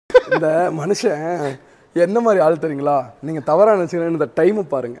இந்த மனுஷன் என்ன மாதிரி ஆள் தெரியுங்களா? நீங்கள் தவறாக நினச்சிங்கன்னா இந்த டைமை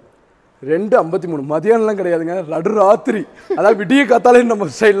பாருங்கள், 2:53 மதியானம்லாம் கிடையாதுங்க, நடுராத்திரி. அதாவது விடிய காத்தாலே நம்ம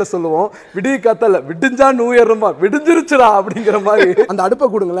ஸ்டைலில் சொல்லுவோம், விடிய காத்தால விடிஞ்சா நியூ இயர்மா விடிஞ்சிருச்சுடா அப்படிங்கிற மாதிரி. அந்த அடுப்பை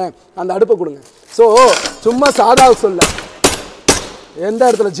கொடுங்களேன், அந்த அடுப்பை கொடுங்க. ஸோ சும்மா சாதா சொல்ல, எந்த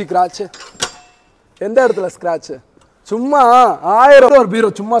இடத்துல ஸ்க்ராட்சு, எந்த இடத்துல ஸ்க்ராட்சு, சும்மா 1000 ஒரு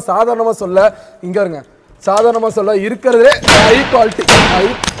பீரோ, சும்மா சாதாரணமாக சொல்ல. இங்கே இருங்க, சாதாரணமாக சொல்ல இருக்கிறதே ஹை குவாலிட்டி.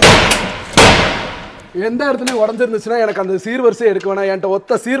 எந்த இடத்துலையும் உடஞ்சிருந்துச்சுன்னா எனக்கு அந்த சீர்வரிசை எடுக்க வேணாம், என்கிட்ட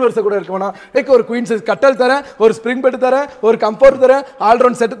ஒத்த சீர்வரிசை கூட எடுக்க வேணாம். லைக் ஒரு குயின் சைஸ் கட்டல் தரேன், ஒரு ஸ்ப்ரிங் பெட் தரேன், ஒரு கம்போர்ட் தரேன்,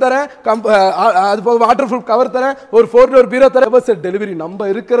 ஆல்ரவுண்ட் செட்டு தரேன், அது போக வாட்டர் ப்ரூஃப் கவர் தரேன், ஒரு 4 டோர் பீரோ தரேன். செட் டெலிவரி நம்ம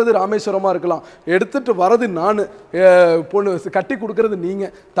இருக்கிறது ராமேஸ்வரமாக இருக்கலாம், எடுத்துட்டு வரது நான், பொண்ணு கட்டி கொடுக்கறது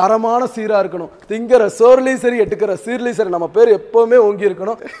நீங்கள். தரமான சீராக இருக்கணும், திங்கிற சோர்லையும் சரி எட்டுக்கிற சீர்லையும் சரி நம்ம பேர் எப்போவுமே ஓங்கி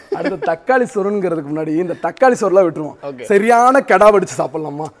இருக்கணும். அடுத்த தக்காளி சோறுங்கிறதுக்கு முன்னாடி இந்த தக்காளி சோறுலாம் விட்டுருவோம், சரியான கெடா வடிச்சு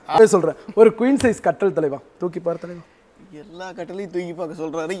சாப்பிடலாமா? அதே சொல்கிறேன், ஒரு குயின் சைஸ் கட்டல் தலைவா தூக்கி பாரு தலைவா. எல்லா கட்டளையும் தூக்கி பார்க்க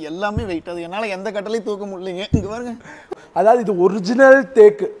சொல்றாரு, எல்லாமே வெயிட். அது என்னால எந்த கட்டளையும் தூக்க முடியலைங்க. இங்க பாருங்க, அதாவது இது ஒரிஜினல்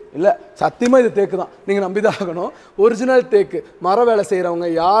தேக்கு இல்லை, சத்தியமா இது தேக்கு தான், நீங்க நம்பிதான் ஆகணும். ஒரிஜினல் தேக்கு, மர வேலை செய்யறவங்க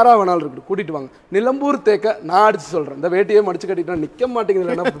யாரா வேணாலும் இருக்கட்டும் கூட்டிட்டு வாங்க. நிலம்பூர் தேக்க நான் அடிச்சு சொல்றேன், இந்த வேட்டியே மடிச்சு கட்டிட்டா நிக்க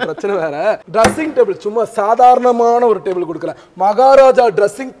மாட்டேங்குது, பிரச்சனை வேற. ட்ரெஸ்ஸிங் டேபிள் சும்மா சாதாரணமான ஒரு டேபிள் கொடுக்குறேன். மகாராஜா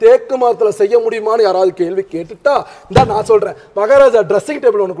ட்ரெஸ்ஸிங் தேக்கு மரத்துல செய்ய முடியுமான்னு யாராவது கேள்வி கேட்டுட்டா இந்த நான் சொல்றேன், மகாராஜா ட்ரெஸ்ஸிங்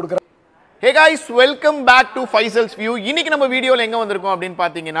டேபிள் ஒன்று கொடுக்குறேன். Hey guys, welcome back to Faizal's View. இன்னைக்கு நம்ம வீடியோல எங்க வந்திருக்கோம் அப்படினு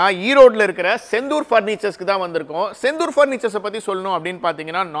பாத்தீங்கன்னா ஈரோட்ல இருக்கிற செந்தூர் ஃபர்னிச்சர்ஸ்க்கு தான் வந்திருக்கோம். செந்தூர் ஃபர்னிச்சர்ஸ் பத்தி சொல்லணும் அப்படினு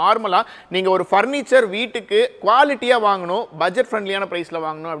பாத்தீங்கன்னா நார்மலா நீங்க ஒரு ஃபர்னிச்சர் வீட்டுக்கு குவாலிட்டியா வாங்கணும், பட்ஜெட் ஃப்ரெண்ட்லியான பிரைஸ்ல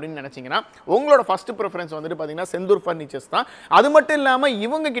வாங்கணும் அப்படினு நினைச்சீங்கன்னா உங்களோட ஃபர்ஸ்ட் பிரெஃபரன்ஸ் வந்துட்டு பாத்தீங்கன்னா செந்தூர் ஃபர்னிச்சர்ஸ் தான். அது மட்டும் இல்லாம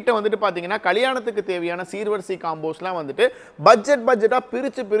இவங்க கிட்ட வந்துட்டு பாத்தீங்கன்னா கல்யாணத்துக்கு தேவையான சீர்வரிசை காம்போஸ்லாம் வந்துட்டு பட்ஜெட்டா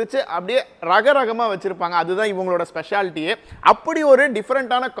பிரிச்சு அப்படியே ரகரகமா வச்சிருப்பாங்க. அதுதான் இவங்களோட ஸ்பெஷாலிட்டியே. அப்படி ஒரு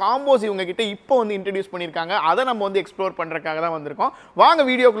டிஃபரெண்டான காம்போஸ் இவங்க இப்போ வந்து இன்ட்ரோ듀ce பண்ணிருக்காங்க. அதை நம்ம வந்து எக்ஸ்ப்ளோர் பண்றதுக்காக தான் வந்திருக்கோம். வாங்க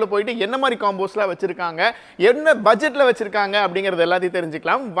வீடியோக்குள்ள போயிட்டு என்ன மாதிரி காம்போஸ்லாம் வச்சிருக்காங்க, என்ன பட்ஜெட்ல வச்சிருக்காங்க அப்படிங்கறது எல்லாத்தையும்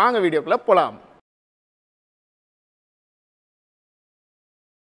தெரிஞ்சுக்கலாம். வாங்க வீடியோக்குள்ள போலாம்.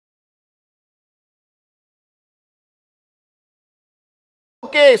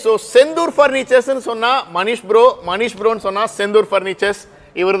 ஓகே, சோ செந்தூர் ஃபர்னிச்சர்ஸ்னு சொன்னா மனிஷ் ப்ரோன்னு சொன்னா செந்தூர் ஃபர்னிச்சர்ஸ்.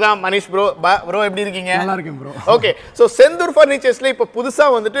 இவர்தான் மனிஷ் ப்ரோ. ப்ரோ எப்படி இருக்கீங்க? நல்லா இருக்கேன் ப்ரோ. ஓகே, சோ செந்தூர் ஃபர்னிச்சர்ஸ்ல இப்ப புதுசா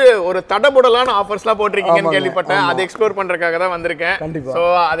வந்துட்டு ஒரு தடபுடலான ஆஃபர்ஸ்லாம் போட்டிருக்கீங்கன்னு கேள்விப்பட்டேன். அதை எக்ஸ்ப்ளோர் பண்றதுக்காக தான் வந்திருக்கேன். சோ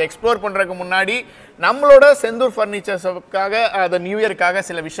அதை எக்ஸ்ப்ளோர் பண்றதுக்கு முன்னாடி நம்மளோட செந்தூர் ஃபர்னிச்சர்ஸ்க்காக அந்த நியூ இயர்க்காக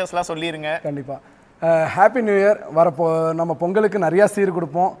சில விஷயம்லாம் சொல்லிருங்க. கண்டிப்பா. Happy new year. வரப்போ நம்ம பொங்கலுக்கு நிறையா சீர்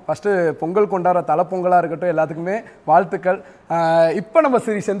கொடுப்போம். ஃபஸ்ட்டு பொங்கல் கொண்டாடுற தலை பொங்கலாக இருக்கட்டும், எல்லாத்துக்குமே வாழ்த்துக்கள். இப்போ நம்ம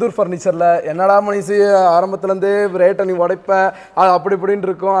செந்தூர் ஃபர்னிச்சரில் என்னடா மணிசி ஆரம்பத்துலேருந்தே ரேட்டை நீ உடைப்ப அப்படி இப்படின்னு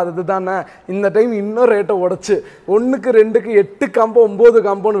இருக்கும், அது தானே. இந்த டைம் இன்னும் ரேட்டை உடைச்சு 1க்கு 2க்கு 8 காம்போ 9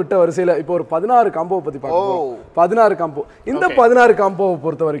 காம்போன்னு விட்ட வரிசையில் இப்போ ஒரு 16 காம்போவை பற்றி பார்ப்போம். 16 காம்போ. இந்த 16 காம்போவை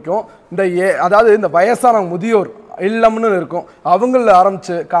பொறுத்த வரைக்கும் இந்த அதாவது இந்த வயசான முதியோர் இல்லம்னு இருக்கும், அவங்கள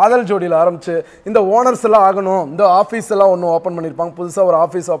ஆரம்பிச்சு காதல் ஜோடியில் ஆரம்பிச்சு இந்த ஓனர்ஸ் எல்லாம் ஆகணும், இந்த ஆஃபீஸ் எல்லாம் ஒன்று ஓப்பன் பண்ணியிருப்பாங்க, புதுசாக ஒரு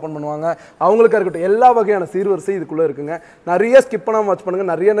ஆஃபீஸ் ஓப்பன் பண்ணுவாங்க, அவங்களுக்காக இருக்கட்டும் எல்லா வகையான சீர்வரிசை இதுக்குள்ளே இருக்குங்க. நிறைய ஸ்கிப் பண்ணாமல் வாட்ச் பண்ணுங்க.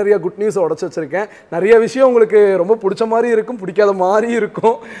 நிறைய குட் நியூஸ் உடச்சு வச்சிருக்கேன். நிறைய விஷயம் உங்களுக்கு ரொம்ப பிடிச்ச மாதிரி இருக்கும், பிடிக்காத மாதிரி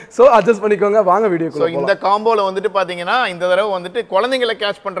இருக்கும். ஸோ அட்ஜஸ்ட் பண்ணிக்கோங்க. வாங்க வீடியோ. இந்த காம்போல வந்துட்டு பாத்தீங்கன்னா இந்த தடவை வந்துட்டு குழந்தைங்களை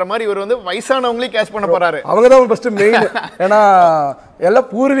கேட்ச் பண்ற மாதிரி இவர் வந்து வயசானவங்களையும் கேட்ச் பண்ண போறாரு. அவங்க தான் ஃபர்ஸ்ட் மெயின். ஏன்னா எல்லாம்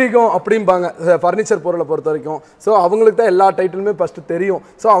பூர்வீகம் அப்படிம்பாங்க ஃபர்னிச்சர் பொருளை பொறுத்த வரைக்கும். ஸோ அவங்களுக்கு தான் எல்லா டைட்டிலுமே ஃபஸ்ட்டு தெரியும்.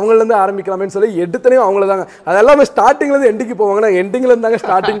 ஸோ அவங்கலேருந்து ஆரம்பிக்கலாமேன்னு சொல்லி எடுத்தனையும் அவங்கள தாங்க. அதெல்லாமே ஸ்டார்டிங்லேருந்து எண்டிக்கு போவாங்க. நான் எண்டிங்லேருந்து தாங்க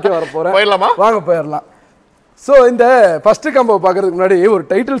ஸ்டார்டிங்க்கே வர போகிறேன். போயிடலாமா? வாங்க போயிடலாம். ஸோ இந்த ஃபஸ்ட்டு காம்போ பார்க்குறதுக்கு முன்னாடி ஒரு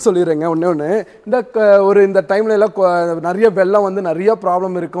டைட்டில் சொல்லிடுறேங்க. ஒன்று இந்த டைமில் எல்லாம் நிறைய வெள்ளம் வந்து நிறைய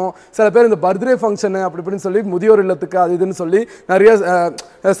ப்ராப்ளம் இருக்கும். சில பேர் இந்த பர்த்டே ஃபங்க்ஷனு அப்படி இப்படின்னு சொல்லி முதியோர் இல்லத்துக்கு அது இதுன்னு சொல்லி நிறைய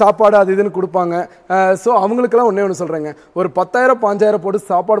சாப்பாடு அது இதுன்னு கொடுப்பாங்க. ஸோ அவங்களுக்கெல்லாம் ஒன்று சொல்கிறேங்க, ஒரு 10,000 5,000 போட்டு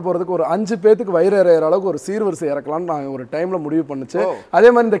சாப்பாடு போகிறதுக்கு ஒரு 5 பேத்துக்கு வயிறு ஏற அளவுக்கு ஒரு சீர்வரிசை இறக்கலாம்னு நான் ஒரு டைமில் முடிவு பண்ணுச்சு.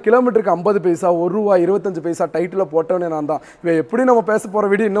 அதே மாதிரி இந்த கிலோமீட்டருக்கு 50 பைசா, ₹1, 25 பைசா டைட்டில் போட்டோன்னே நான் தான். இவன் எப்படி நம்ம பேச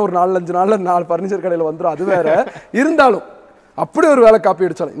போகிற வீடியோ இன்னும் ஒரு 4-5 நாளில் 4 ஃபர்னிச்சர் கடையில் வந்துடும். அது வேற இருந்தாலும் அப்படி ஒரு வேலை காப்பி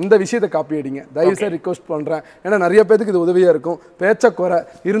அடிச்சாலும் இந்த விஷயத்தை காப்பி அடிங்க தயவுசெய்து ரிக்வெஸ்ட் பண்றேன். ஏன்னா நிறைய பேருக்கு இது உதவியா இருக்கும். பேச்ச குறை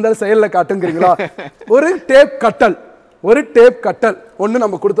இருந்தாலும் செயல்ல காட்டுங்கிறீங்களா? ஒரு டேப் கட்டல் ஒன்று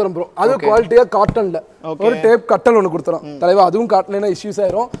நம்ம கொடுத்துறோம் ப்ரோ. அது குவாலிட்டியா காட்டன்ல ஒரு டேப் கட்டல் ஒன்று கொடுத்துறோம் தலைவா. அதுவும் காட்டலைன்னா இஷ்யூஸ்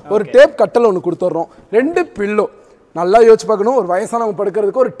ஆயிரும். ஒரு டேப் கட்டல் ஒன்று கொடுத்துட்றோம். 2 பில்லோ நல்லா யோசிச்சு பார்க்கணும். ஒரு வயசானவங்க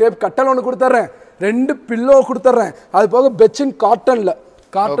படுக்கிறதுக்கு ஒரு டேப் கட்டல் ஒன்று கொடுத்துட்றேன். 2 பில்லோ கொடுத்துட்றேன். அது போக பெட்ஷீட் காட்டன்ல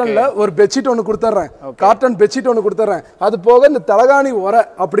காட்டன்ல ஒரு பெட்ஷீட் ஒன்று கொடுத்துட்றேன், காட்டன் பெட்ஷீட் ஒன்று கொடுத்துட்றேன். அது போக இந்த தலகாணி உரை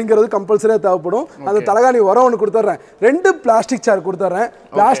அப்படிங்கிறது கம்பல்சரியாக தேவைப்படும். அந்த தலகாணி உரை ஒன்று கொடுத்துட்றேன். 2 பிளாஸ்டிக் சேர் கொடுத்துட்றேன்.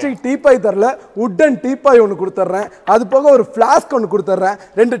 பிளாஸ்டிக் டீப்பாய் தரல, வுட்டன் டீப்பாய் ஒன்று கொடுத்துட்றேன். அது போக ஒரு ஃப்ளாஸ்க் ஒன்று கொடுத்துட்றேன்.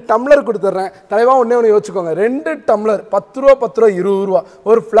 2 டம்ளர் கொடுத்துட்றேன். தலைவா ஒன்று யோசிச்சுக்கோங்க, 2 டம்ளர் 10 ரூபா 10 ரூபா 20 ரூபா,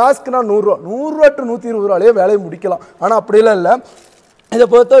 ஒரு ஃப்ளாஸ்க்னா 100 ரூபா, 100 ரூபா டு 120 ரூபாலேயே வேலையை முடிக்கலாம். ஆனால் அப்படிலாம் இல்லை. இதை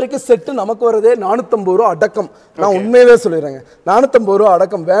பொறுத்த வரைக்கும் செட்டு நமக்கு வரதே 450 ரூபா அடக்கம். நான் உண்மையவே சொல்லிடுறேங்க, 450 ரூபா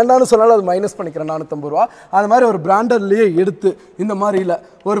அடக்கம். வேண்டான்னு சொன்னாலும் அது மைனஸ் பண்ணிக்கிறேன் 450 ரூபா. அது மாதிரி ஒரு பிராண்டட்லேயே எடுத்து இந்த மாதிரி இல்லை,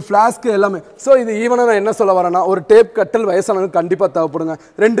 ஒரு ஃப்ளாஸ்க்கு எல்லாமே. ஸோ இது ஈவனாக நான் என்ன சொல்ல வரேன்னா, ஒரு டேப் கட்டல் வயசானவங்க கண்டிப்பாக தேவைப்படுங்க,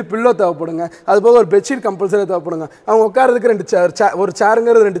 2 பில்லோ தேவைப்படுங்க. அது போக ஒரு பெட்ஷீட் கம்பல்சரி தேவைப்படுங்க. அவங்க உட்காரதுக்கு 2 சேர், ஒரு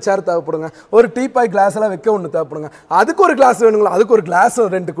சேருங்கிறது 2 சேர் தேவைப்படுங்க. ஒரு டீப்பாய் கிளாஸ் எல்லாம் வைக்க ஒன்று தேவைப்படுங்க. அதுக்கு ஒரு கிளாஸ் வேணுங்களா, அதுக்கு ஒரு கிளாஸ்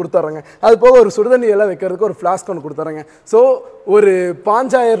 2 கொடுத்துட்றேங்க. அது போக ஒரு சுடுதண்ணி எல்லாம் வைக்கிறதுக்கு ஒரு ஃப்ளாஸ்க் ஒன்று கொடுத்துட்றேங்க. ஸோ ஒரு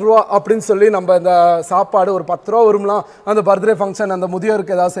 5000 ரூபா அப்படின்னு சொல்லி நம்ம இந்த சாப்பாடு ஒரு 10 ரூபா வரும்லாம், அந்த பர்த்டே ஃபங்க்ஷன் அந்த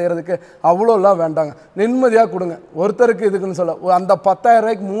முதியோருக்கு ஏதாவது செய்கிறதுக்கு அவ்வளோலாம் வேண்டாங்க. நிம்மதியாக கொடுங்க. ஒருத்தருக்கு இதுக்குன்னு சொல்ல அந்த 10,000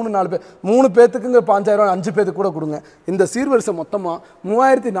 ரூபாய்க்கு 3-4 பேர், 3 பேத்துக்குங்க 5000 ரூபா, 5 பேத்துக்கு கூட கொடுங்க. இந்த சீர்வரிசை மொத்தமாக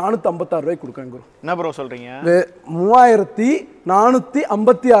 3456 ரூபாய்க்கு கொடுக்குறேன் குரு. என்ன ப்ரோ சொல்கிறீங்க?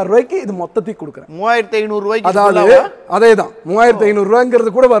 3456 ரூபாய்க்கு இது மொத்தத்தையும் கொடுக்குறேன். 3500 ரூபாய்க்கு. அதாவது அதே தான் 3500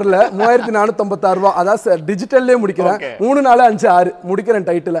 ரூபாய்ங்கிறது கூட வரல, 3456 ரூபா. அதாவது டிஜிட்டல்லே முடிக்கிறேன். 3 4 5 6 முடிக்கிறேன்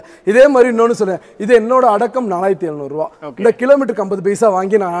டைட்டில். இதே மாதிரி இன்னொன்று சொல்றேன், இது என்னோட அடக்கம் 4700 ரூபா. இந்த கிலோமீட்டருக்கு 50 பைசா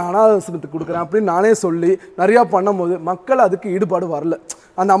வாங்கி நான் அனாதாசிரமத்துக்கு கொடுக்குறேன் அப்படின்னு நானே சொல்லி நிறையா பண்ணும்போது மக்கள் அதுக்கு ஈடுபாடு வரல.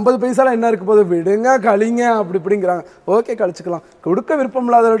 அந்த 50 பைசால என்ன இருக்க போது, விடுங்க கழிங்க அப்படி இப்படிங்கிறாங்க. ஓகே கழிச்சுக்கலாம், கொடுக்க விருப்பம்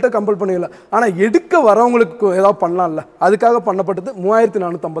இல்லாதவர்கிட்ட கம்பல் பண்ணிடல. ஆனால் எடுக்க வரவங்களுக்கு ஏதாவது பண்ணலாம்ல, அதுக்காக பண்ணப்பட்டது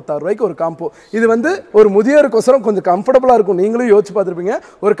 3456 ரூபாய்க்கு ஒரு காம்போ. இது வந்து ஒரு முதியோருக்கோசரம் கொஞ்சம் கம்ஃபர்டபுளாக இருக்கும். நீங்களும் யோசிச்சு பார்த்துருப்பீங்க,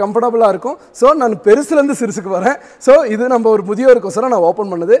 ஒரு கம்ஃபர்டபுளாக இருக்கும். ஸோ நான் பெருசுலேருந்து சிறுசுக்கு வரேன். ஸோ இது நம்ம ஒரு முதியோருக்கோசரம் நான்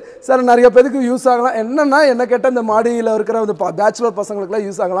ஓப்பன் பண்ணது. சார் நிறைய பேருக்கு யூஸ் ஆகலாம். என்னன்னா என்ன கேட்டால் இந்த மாடியில் இருக்கிற அந்த பேச்சுலர் பசங்களுக்குலாம்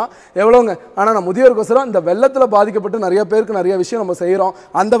யூஸ் ஆகலாம், எவ்வளோங்க. ஆனால் நான் முதியோருக்கோசரம் இந்த வெள்ளத்தில் பாதிக்கப்பட்டு நிறைய பேருக்கு நிறைய விஷயம் நம்ம செய்கிறோம்,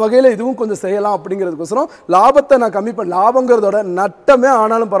 அந்த வகையில் இதுவும் கொஞ்சம் செய்யலாம் அப்படிங்கிறதுக்கோசரம் லாபத்தை நான் கம்மி பண்ண, லாபங்கிறதோட நட்டமே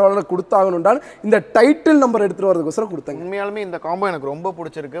ஆனாலும் பரவாயில்ல கொடுத்தாகணும்டான்னு இந்த டைட்டில் நம்பர் எடுத்துகிட்டு வரதுக்கோசரம் கொடுத்தாங்க. உண்மையாலுமே இந்த காம்போ எனக்கு ரொம்ப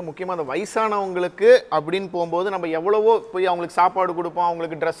பிடிச்சிருக்கு. முக்கியமாக அந்த வயசானவங்களுக்கு அப்படின்னு போகும்போது நம்ம எவ்வளவோ போய் அவங்களுக்கு சாப்பாடு கொடுப்போம்,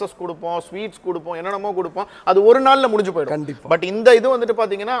 அவங்களுக்கு ட்ரெஸ்ஸஸ் கொடுப்போம், ஸ்வீட்ஸ் கொடுப்போம், என்னென்னமோ கொடுப்போம், அது ஒரு நாளில் முடிஞ்சு போயிடும். கண்டிப்பாக. பட் இந்த இது வந்துட்டு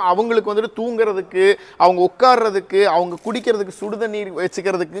பார்த்தீங்கன்னா அவங்களுக்கு வந்துட்டு தூங்குறதுக்கு, அவங்க உட்கார்றதுக்கு, அவங்க குடிக்கிறதுக்கு, சுடுதண்ணீர்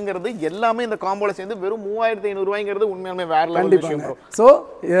வச்சுக்கிறதுக்குங்கிறது எல்லாமே இந்த காம்போல சேர்ந்து வெறும் 3500 ரூபாய்ங்கிறது உண்மையாலுமே வேற லெவல் விஷயம். ஸோ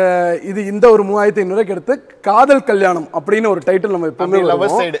இது இந்த ஒரு 3500 ரூபாய்க்கு எடுத்து காதல் கல்யாணம் அப்படின்னு ஒரு டைட்டில் நம்ம எப்பவுமே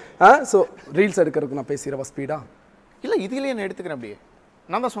ஸோ ரீல்ஸ் எடுக்கிறதுக்கு நான் பேசுகிறேன் ஸ்பீடா இல்லை, இதுலேயே நான் எடுத்துக்கிறேன். அப்படியே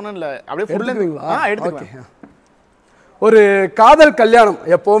நான் தான் சொன்னேன்ல, அப்படியே எடுத்துக்குவீங்களா? எடுத்துக்கிறேன். ஒரு காதல் கல்யாணம்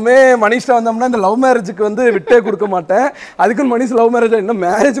எப்போவுமே மனிஷா வந்தோம்னா இந்த லவ் மேரேஜுக்கு வந்து விட்டே கொடுக்க மாட்டேன். அதுக்குன்னு மனிஷ் லவ் மேரேஜ் இன்னும்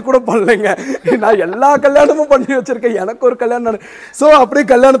மேரேஜ் கூட பண்ணலைங்க. நான் எல்லா கல்யாணமும் பண்ணி வச்சிருக்கேன், எனக்கு ஒரு கல்யாணம். ஸோ அப்படியே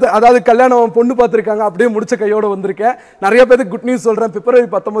கல்யாணத்தை, அதாவது கல்யாணம் பொண்ணு பார்த்துருக்காங்க, அப்படியே முடிச்ச கையோடு வந்திருக்கேன். நிறைய பேருக்கு குட் நியூஸ் சொல்கிறேன். பிப்ரவரி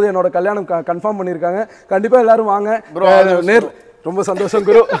 19 என்னோட கல்யாணம் கன்ஃபார்ம் பண்ணியிருக்காங்க. கண்டிப்பாக எல்லாரும் வாங்க. நேர் ரொம்ப சந்தோஷம்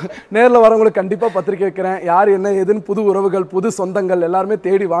குரு. நேரில் வரவங்களுக்கு கண்டிப்பாக பத்திரிக்கை வைக்கிறேன். யார் என்ன ஏதுன்னு புது உறவுகள், புது சொந்தங்கள் எல்லாருமே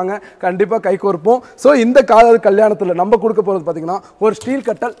தேடி வாங்க, கண்டிப்பாக கை கோர்ப்போம். ஸோ இந்த காதல் கல்யாணத்தில் நம்ம கொடுக்க போகிறது பார்த்தீங்கன்னா ஒரு ஸ்டீல்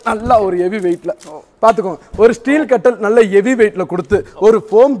கட்டல் நல்லா ஒரு ஹெவி வெயிட்டில் பார்த்துக்கோங்க. ஒரு ஸ்டீல் கட்டல் நல்ல ஹெவி வெயிட்டில் கொடுத்து, ஒரு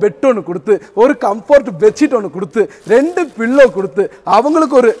ஃபோம் பெட் ஒன்று கொடுத்து, ஒரு கம்ஃபர்ட் பெட்ஷீட் ஒன்று கொடுத்து, 2 பில்லோ கொடுத்து,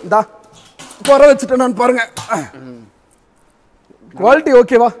 அவங்களுக்கு ஒரு இந்தா குறை வச்சுட்டேன் நான் பாருங்க. குவாலிட்டி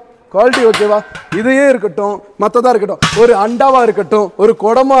ஓகேவா? குவாலிட்டி ஓகேவா? இதையே இருக்கட்டும், மற்றதாக இருக்கட்டும், ஒரு அண்டாவாக இருக்கட்டும், ஒரு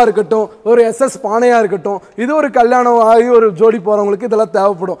குடமாக இருக்கட்டும், ஒரு SS பானையாக இருக்கட்டும், இது ஒரு கல்யாணம் ஆகி ஒரு ஜோடி போகிறவங்களுக்கு இதெல்லாம்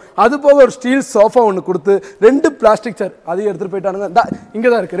தேவைப்படும். அது போக ஒரு ஸ்டீல் சோஃபா ஒன்று கொடுத்து, 2 பிளாஸ்டிக் சேர் அதையும் எடுத்துகிட்டு போயிட்டானுங்க. இங்கே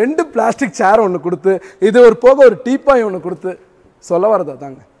தான் இருக்குது, 2 பிளாஸ்டிக் சேர் ஒன்று கொடுத்து, இது ஒரு போக ஒரு டீப்பாய் ஒன்று கொடுத்து. சொல்ல வரதா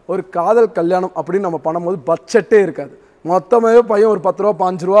தாங்க, ஒரு காதல் கல்யாணம் அப்படின்னு நம்ம பண்ணும்போது பட்ஜெட்டே இருக்காது. மொத்தமாகவே பையன் ஒரு 10 ரூபா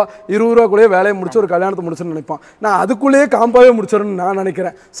 5 ரூபா 20 ரூபா கூட வேலையை முடிச்சு ஒரு கல்யாணத்தை முடிச்சுன்னு நினைப்பான். நான் அதுக்குள்ளேயே காம்பாவே முடிச்சிடணும்னு நான்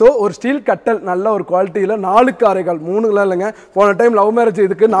நினைக்கிறேன். ஸோ ஒரு ஸ்டீல் கட்டல் நல்ல ஒரு குவாலிட்டியில் 4 6/4 3 இல்லைங்க. போன டைம் லவ் மேரேஜ்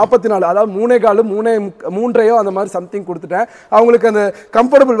இதுக்கு 44, அதாவது 3 1/4 3.5 அந்த மாதிரி சம்திங் கொடுத்துட்டேன். அவங்களுக்கு அந்த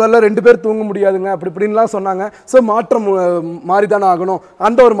கம்ஃபர்டபுள் வரல, 2 பேர் தூங்க முடியாதுங்க அப்படி இப்படின்லாம் சொன்னாங்க. ஸோ மாற்றம் மாறி தானே ஆகணும்.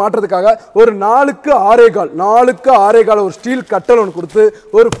 அந்த ஒரு மாற்றத்துக்காக ஒரு 4 6/4 ஒரு ஸ்டீல் கட்டல் ஒன்று கொடுத்து,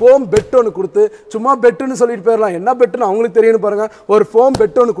 ஒரு ஃபோம் பெட் ஒன்று கொடுத்து, சும்மா பெட்டுன்னு சொல்லிட்டு போயிடலாம், என்ன பெட்டுன்னு அவங்களுக்கு தெரியும் பாருங்க. ஒரு ஃபோம்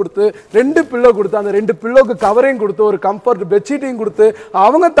பெட் ஒன்று கொடுத்து, 2 பில்லோ கொடுத்து, அந்த 2 பில்லோக்கு கவரையும் கொடுத்து, ஒரு கம்ஃபர்ட் பெட்ஷீட்டையும் கொடுத்து,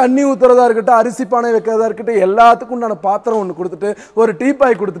 அவங்க தண்ணி ஊற்றுறதா இருக்கட்டும், அரிசி பானை வைக்கிறதா இருக்கட்டும், எல்லாத்துக்கும் நான் பாத்திரம் ஒன்று கொடுத்துட்டு, ஒரு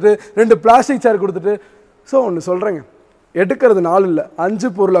டீப்பாய் கொடுத்துட்டு, 2 பிளாஸ்டிக் சேர் கொடுத்துட்டு. ஸோ ஒன்று சொல்கிறேங்க, எடுக்கிறது 4 இல்லை 5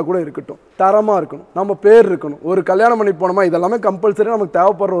 பொருளாக கூட இருக்கட்டும், தரமாக இருக்கணும், நம்ம பேர் இருக்கணும். ஒரு கல்யாணம் பண்ணி போனோமா இதெல்லாமே கம்பல்சரி நமக்கு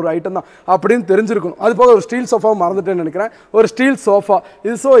தேவைப்படுற ஒரு ஐட்டம் தான் அப்படின்னு தெரிஞ்சிருக்கணும். அது போக ஒரு ஸ்டீல் சோஃபா மறந்துட்டேன்னு நினைக்கிறேன், ஒரு ஸ்டீல் சோஃபா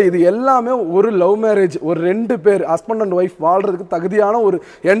இது. ஸோ இது எல்லாமே ஒரு லவ் மேரேஜ், ஒரு 2 பேர் ஹஸ்பண்ட் அண்ட் ஒய்ஃப் வாழ்றதுக்கு தகுதியான ஒரு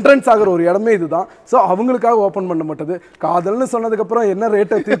என்ட்ரன்ஸ் ஆகிற ஒரு இடமே இதுதான். ஸோ அவங்களுக்காக ஓப்பன் பண்ண மாட்டது. காதல்னு சொன்னதுக்கப்புறம் என்ன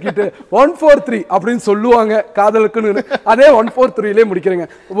ரேட்டை தூக்கிட்டு 143 அப்படின்னு சொல்லுவாங்க காதலுக்குன்னு, அதே 143லே முடிக்கிறேங்க.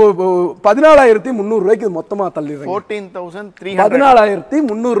 14,300 ரூபாய்க்கு மொத்தமாக தள்ளிடுறேன்.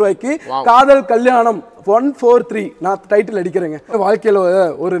 14,300 ரூபாய்க்கு காதல் கல்யாணம் 143 நான் டைட்டில் அடிக்கிறேங்க. வாழ்க்கையில்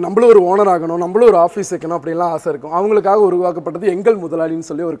ஒரு நம்மளும் ஒரு ஓனர் ஆகணும், நம்மளும் ஒரு ஆஃபீஸ் வைக்கணும் அப்படின்லாம் ஆசை இருக்கும். அவங்களுக்காக உருவாக்கப்பட்டது எங்கள் முதலாளின்னு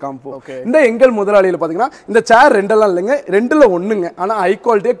சொல்லி ஒரு காம்போ. இந்த எங்கள் முதலாளியில் பார்த்தீங்கன்னா இந்த சேர் 2 இல்லைங்க, 2ல் 1ங்க. ஆனால் ஹை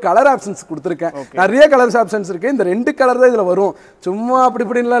குவாலிட்டியாக கலர் ஆப்ஷன்ஸ் கொடுத்துருக்கேன். நிறைய கலர்ஸ் ஆப்ஷன்ஸ் இருக்கு. இந்த 2 கலர் தான் இதில் வரும். சும்மா அப்படி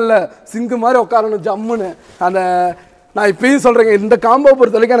இப்படின்லாம் இல்லை, சிங்கு மாதிரி உட்காரணும் ஜம்முன்னு. அந்த நான் இப்பயும் சொல்றேங்க, இந்த காம்போ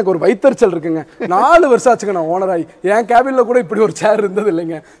பொறுத்த வரைக்கும் எனக்கு ஒரு வைத்தறிச்சல் இருக்குங்க. 4 வருஷம் ஆச்சுங்க நான் ஓனர் ஆகி. என் கேபின்ல கூட இப்படி ஒரு சேர் இருந்தது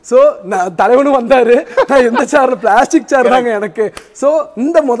இல்லைங்க. ஸோ நான் தலைவனும் வந்தாரு, நான் எந்த சேர் பிளாஸ்டிக் சேர் தாங்க எனக்கு. ஸோ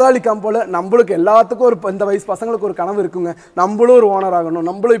இந்த முதலாளி காம்போல நம்மளுக்கு எல்லாத்துக்கும் ஒரு இந்த வயசு பசங்களுக்கு ஒரு கனவு இருக்குங்க, நம்மளும் ஒரு ஓனர் ஆகணும்,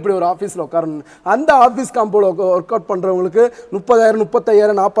 நம்மளும் இப்படி ஒரு ஆஃபீஸில் உட்காரணும். அந்த ஆஃபீஸ் காம்போல ஒர்க் அவுட் பண்ணுறவங்களுக்கு 30,000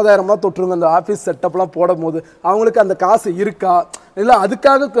 35,000 40,000 தொட்டுருங்க. அந்த ஆஃபீஸ் செட்டப்லாம் போடும் போது அவங்களுக்கு அந்த காசு இருக்கா இல்லை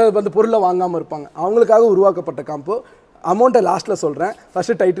அதுக்காக அந்த பொருளை வாங்காமல் இருப்பாங்க. அவங்களுக்காக உருவாக்கப்பட்ட காம்போ. அமௌண்ட்டை லாஸ்ட்டில் சொல்கிறேன்,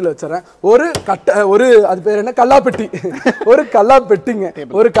 ஃபஸ்ட்டு டைட்டில் வச்சுறேன். ஒரு அது பேர் என்ன, கல்லாப்பெட்டி. ஒரு கல்லாப்பெட்டிங்க.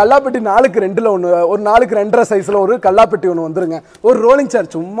 ஒரு கல்லாப்பெட்டி 4க்கு 2ல் ஒன்று, ஒரு 4க்கு 2.5 சைஸில் ஒரு கல்லாப்பெட்டி ஒன்று வந்துருங்க. ஒரு ரோலிங்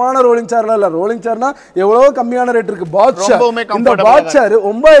சேர், சும்மான ரோலிங் சேர்லாம் இல்லை, ரோலிங் சேர்னா எவ்வளோ கம்மியான ரேட் இருக்குது. பாத் சேர், இந்த பாத் சேர்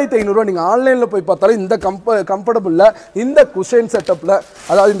 9,500 நீங்கள் ஆன்லைனில் போய் பார்த்தாலும் இந்த கம்ஃபர்டபுளில் இந்த குஷன் செட்டப்பில்,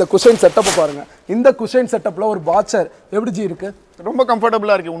 அதாவது இந்த குஷன் செட்டப்பை பாருங்கள். இந்த குஷன் செட்டப்பில் ஒரு பாத் சேர் எப்படி ஜி இருக்கு, ரொம்ப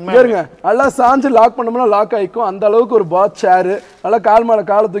கம்ஃபர்டபுளா இருக்கு. உண்மையா நல்லா சாஞ்சு லாக் பண்ணோம்னா லாக் ஆயிக்கும். அந்த அளவுக்கு ஒரு பாத் சேர், நல்லா கால் மேல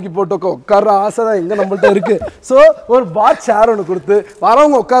காலை தூக்கி போட்டு உட்கார்ற ஆசை தான் எங்க நம்மள்ட்ட இருக்கு. ஸோ ஒரு பாத் சேர் ஒன்று கொடுத்து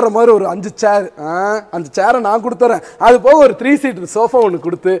வரவங்க உட்கார்ற மாதிரி ஒரு 5 சேர், அந்த சேரை நான் கொடுத்துறேன். அது போக ஒரு 3 சீட்டர் சோஃபா ஒன்று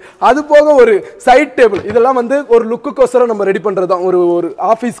கொடுத்து, அது போக ஒரு சைட் டேபிள். இதெல்லாம் வந்து ஒரு லுக்குக்கோசரம் நம்ம ரெடி பண்றது தான். ஒரு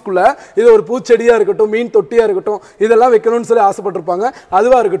ஆஃபீஸ்க்குள்ள இது ஒரு பூச்செடியா இருக்கட்டும், மீன் தொட்டியா இருக்கட்டும், இதெல்லாம் வைக்கணும்னு சொல்லி ஆசைப்பட்டிருப்பாங்க.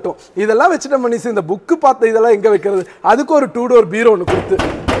 அதுவா இருக்கட்டும், இதெல்லாம் வச்சுட்டு மனுஷன் இந்த புக்கு பார்த்த இதெல்லாம் எங்க வைக்கிறது. அதுக்கு ஒரு 2 டோர் பீரோ ஒன்று கொடுத்து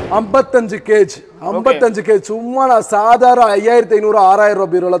 55 கேஜ் சும்மா நான் சாதாரண 5,500 6,000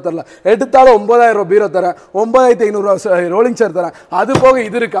 ரூபாய் பீரோல தரல, எடுத்தாலும் 9,000 ரூபாய் பீரோ தரேன், 9,500 ரோலிங் சேர் தரேன். அது போக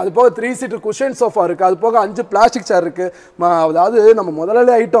இது இருக்கு, அது போக 3 சீட்டர் குஷன் சோஃபா இருக்கு, அது போக 5 பிளாஸ்டிக் சேர் இருக்கு. அதாவது நம்ம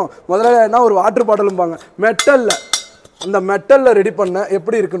முதலாளி ஐட்டம், முதலாளினா ஒரு வாட்டர் பாட்டிலும்பாங்க, மெட்டல்ல, அந்த மெட்டல்ல ரெடி பண்ண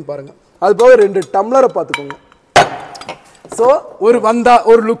எப்படி இருக்குன்னு பாருங்க. அது போக 2 டம்ளரை பார்த்துக்கோங்க. ஸோ ஒரு வந்தா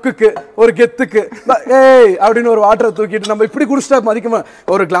ஒரு லுக்குக்கு ஒரு கெத்துக்கு ஏய் அப்படின்னு ஒரு வாட்டரை தூக்கிட்டு நம்ம இப்படி குடிச்சிட்டா மதிக்குமா,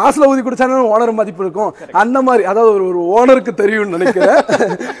 ஒரு கிளாஸ்ல ஊதி குடிச்சாலும் ஓனர் மதிப்பு இருக்கும். அந்த மாதிரி, அதாவது ஒரு ஓனருக்கு தெரியும்னு நினைக்கிறேன்.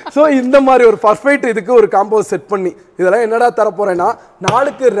 ஸோ இந்த மாதிரி ஒரு பர்ஃபெக்ட் இதுக்கு ஒரு காம்போ செட் பண்ணி இதெல்லாம் என்னடா தர போறேன்னா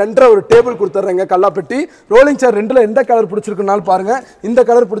 4க்கு 2.5 ஒரு டேபிள் கொடுத்துட்றேங்க. கல்லாப்பெட்டி ரோலிங் சேர் 2ல் எந்த கலர் பிடிச்சிருக்குனாலும் பாருங்க. இந்த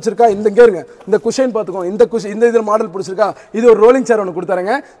கலர் பிடிச்சிருக்கா, இந்த இங்கே இருங்க, இந்த குஷன் பார்த்துக்கோங்க, இந்த இதில் மாடல் பிடிச்சிருக்கா, இது ஒரு ரோலிங் சேர் ஒன்று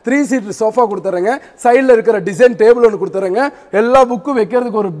கொடுத்துறேங்க. 3 சீட்டர் சோஃபா கொடுத்துறேங்க. சைடில் இருக்கிற டிசைன் டேபிள் ஒன்று கொடுத்துறேங்க. எல்லா புக்கும்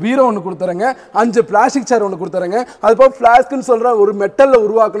வைக்கிறதுக்கு ஒரு பீரோ ஒன்று கொடுத்துறேங்க. 5 பிளாஸ்டிக் சேர் ஒன்று கொடுத்துறேங்க. அது போக ஃபிளாஸ்க்னு சொல்ற ஒரு மெட்டல்ல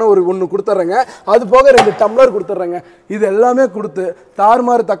உருவாக்குன ஒன்று கொடுத்துறேங்க. அது போக 2 டம்ளர் கொடுத்துறேங்க. இது எல்லாமே கொடுத்து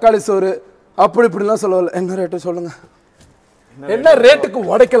தாறுமாறு தக்காளி சோறு அப்படி இப்படிலாம் சொல்லல. என்ன ரேட்டு சொல்லுங்க, என்ன ரேட்டுக்கு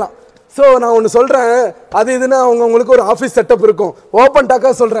உடைக்கலாம். ஸோ நான் ஒன்று சொல்கிறேன், அது இதுன்னா அவங்களுக்கு ஒரு ஆஃபீஸ் செட்டப் இருக்கும். ஓப்பன்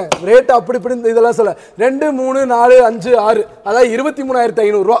டாக்காக சொல்கிறேன், ரேட்டு அப்படி இப்படி இதெல்லாம் சொல்ல 2 3 4 5 6 அதாவது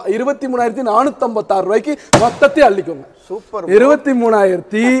 23,500 ரூபா, 23,456 ரூபாய்க்கு மொத்தத்தையும் அள்ளிக்கோங்க. சூப்பர்.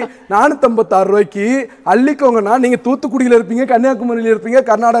 23,456 ரூபாய்க்கு அள்ளிக்கோங்கன்னா நீங்கள் தூத்துக்குடியில் இருப்பீங்க, கன்னியாகுமரியில் இருப்பீங்க,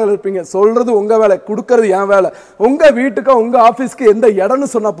 கர்நாடகாவில் இருப்பீங்க, சொல்கிறது உங்கள் வேலை, கொடுக்கறது என் வேலை. உங்கள் வீட்டுக்கு உங்கள் ஆஃபீஸ்க்கு எந்த இடம்னு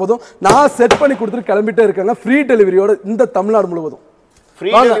சொன்னால் போதும், நான் செட் பண்ணி கொடுத்துட்டு கிளம்பிட்டே இருக்கேங்க. ஃப்ரீ டெலிவரியோட இந்த தமிழ்நாடு முழுவதும்.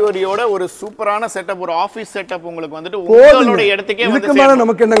 ஃப்ரீ டெலிவரியோட ஒரு சூப்பரான செட்டப், ஒரு ஆபீஸ் செட்டப் உங்களுக்கு வந்துட்டு உங்களோட இடத்துக்கே வந்து இதுக்கு மேல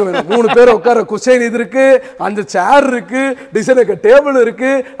நமக்கு என்ன வேணும்? 3 பேர் உட்கார குஷன் இது இருக்கு, 5 சேர் இருக்கு, டிசைனுக்கு டேபிள்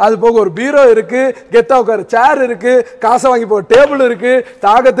இருக்கு, அது போக ஒரு பீரோ இருக்கு, கெத்தா உட்கார சேர் இருக்கு, காசை வாங்கி போக டேபிள் இருக்கு,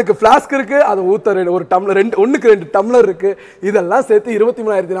 தாகத்துக்கு ஃபிளாஸ்க் இருக்கு, அது ஊத்த ஒரு டம்ளர் 1க்கு 2 டம்ளர் இருக்கு. இதெல்லாம் சேர்த்து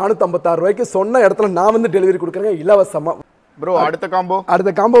 23,456 ரூபாய்க்கு சொன்ன இடத்துல நான் வந்து டெலிவரி கொடுக்குறேங்க இலவசமா. ப்ரோ அடுத்த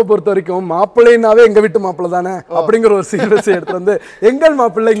காம்போ பொறுத்த வரைக்கும் மாப்பிள்ளைனாவே எங்க வீட்டு மாப்பிள்ளை தானே அப்படிங்கிற ஒரு சீரியஸ் எடுத்து வந்து எங்கள்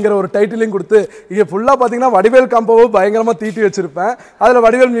மாப்பிள்ளைங்கிற ஒரு டைட்டிலையும் கொடுத்து இங்க ஃபுல்லா பாத்தீங்கன்னா வடிவேல் காம்போவை பயங்கரமா தீட்டி வச்சிருப்பேன். அதுல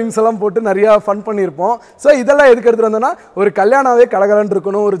வடிவேல் மீம்ஸ் எல்லாம் போட்டு நிறைய ஃபன் பண்ணியிருப்போம். ஸோ இதெல்லாம் எதுக்கு எடுத்துட்டு வந்தோம்னா ஒரு கல்யாணாவே கலகலன்னு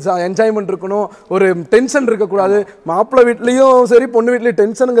இருக்கணும், ஒரு என்ஜாய்மெண்ட் இருக்கணும், ஒரு டென்ஷன் இருக்கக்கூடாது. மாப்பிள்ளை வீட்லயும் சரி பொண்ணு வீட்லயும்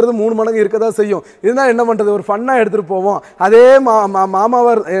டென்ஷனுங்கிறது 3 மடங்கு இருக்கதான் செய்யும். இதுதான் என்ன பண்றது, ஒரு ஃபன்னா எடுத்துட்டு போவோம். அதே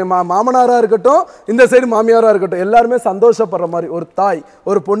மாமனாரா இருக்கட்டும், இந்த சைடு மாமியாரா இருக்கட்டும், எல்லாருமே சந்தோஷம் சந்தோஷப்படுற மாதிரி ஒரு தாய்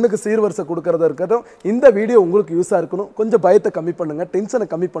ஒரு பொண்ணுக்கு சீர்வரிசை கொடுக்கறதா இருக்கட்டும் இந்த வீடியோ உங்களுக்கு யூஸாக இருக்கணும். கொஞ்சம் பயத்தை கம்மி பண்ணுங்க, டென்ஷனை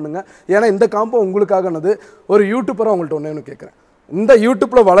கம்மி பண்ணுங்க. ஏன்னா இந்த காம்போ உங்களுக்காகனது. ஒரு யூடியூபராக உங்கள்கிட்ட ஒன்று கேட்குறேன். இந்த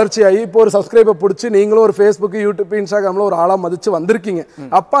யூடியூப்ல வளர்ச்சியாகி இப்போ ஒரு சப்ஸ்கிரைபர் பிடிச்சி நீங்களும் ஒரு ஃபேஸ்புக் யூடியூப் இன்ஸ்டாகிராமில் ஒரு ஆளாக மதிச்சு வந்திருக்கீங்க.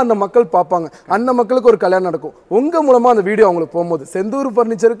 அப்போ அந்த மக்கள் பார்ப்பாங்க, அந்த மக்களுக்கு ஒரு கல்யாணம் நடக்கும். உங்கள் மூலமாக அந்த வீடியோ அவங்களுக்கு போகும்போது செந்தூர்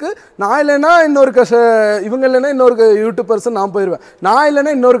ஃபர்னிச்சருக்கு நான் இல்லைன்னா இன்னொரு இவங்க இல்லைன்னா இன்னொரு யூடியூபர்ஸ் நான் போயிடுவேன், நான்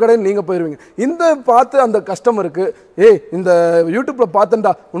இல்லைன்னா இன்னொரு கடையில் நீங்கள் போயிடுவீங்க. இந்த பார்த்து அந்த கஸ்டமருக்கு இந்த யூடியூப்ல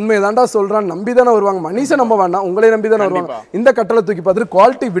பார்த்துட்டா உண்மையை தாண்டா சொல்கிறான்னு நம்பி தானே வருவாங்க. மனுஷை நம்ப வேண்டாம், உங்களே நம்பி தானே வருவாங்க. இந்த கட்டளை தூக்கி பார்த்துட்டு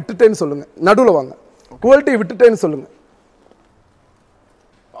குவாலிட்டி விட்டுட்டேன்னு சொல்லுங்க. நடுவில் வாங்க, குவாலிட்டி விட்டுட்டேன்னு சொல்லுங்க.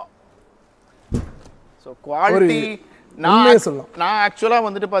 குவாலிட்டி நான் ஆக்சுவலா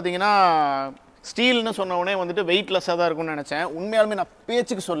வந்துட்டு பாத்தீங்கன்னா ஸ்டீல்னு சொன்ன உடனே வந்துட்டு வெயிட்லெஸ்ஸாக தான் இருக்கும்னு நினைச்சேன். உண்மையாலுமே நான்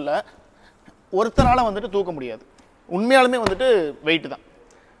பேச்சுக்கு சொல்ல, ஒருத்தரால வந்துட்டு தூக்க முடியாது. உண்மையாலுமே வந்துட்டு வெயிட் தான்.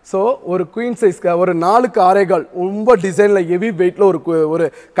 ஸோ ஒரு குயின் சைஸ்க்கு ஒரு 4க்கு 6.25 ரொம்ப டிசைனில் ஹெவி வெயிட்டில் ஒரு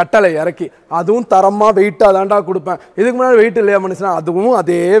கட்டளை இறக்கி அதுவும் தரமாக வெயிட்டாக தாண்டா கொடுப்பேன். இதுக்கு முன்னாடி வெயிட் இல்லையா மனுஷனா, அதுவும்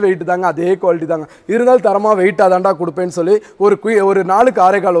அதே வெயிட் தாங்க, அதே குவாலிட்டி தாங்க, இருந்தாலும் தரமாக வெயிட்டாக தாண்டா கொடுப்பேன்னு சொல்லி ஒரு 4க்கு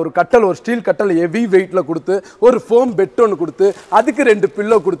 6.25 ஒரு கட்டல், ஒரு ஸ்டீல் கட்டல் ஹெவி வெயிட்டில் கொடுத்து ஒரு ஃபோம் பெட் ஒன்று கொடுத்து அதுக்கு 2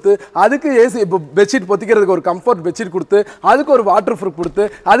 பில்லோ கொடுத்து அதுக்கு ஏசி இப்போ பெட்ஷீட் பொத்திக்கிறதுக்கு ஒரு கம்ஃபர்ட் பெட்ஷீட் கொடுத்து அதுக்கு ஒரு வாட்டர் ப்ரூஃப் கொடுத்து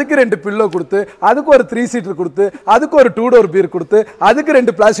அதுக்கு 2 பில்லோ கொடுத்து அதுக்கு ஒரு 3 சீட்டர் கொடுத்து அதுக்கு ஒரு 2 டோர் பீர் கொடுத்து அதுக்கு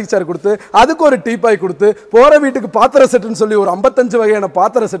 2 பிளாஸ்டிக் சேர் கொடுத்து அதுக்கு ஒரு டீபாய் கொடுத்து போற வீட்டுக்கு பாத்திர செட்னு சொல்லி ஒரு 55 வகையான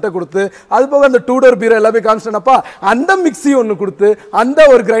பாத்திர செட்டை கொடுத்து அது போக அந்த 2 டோர் பீர் எல்லாமே காமிச்சிட்டேனப்பா. அந்த மிக்ஸி ஒன்று கொடுத்து அந்த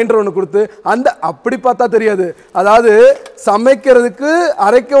ஒரு கிரைண்டர் ஒன்று கொடுத்து அந்த அப்படி பார்த்தா தெரியாது. அதாவது சமைக்கிறதுக்கு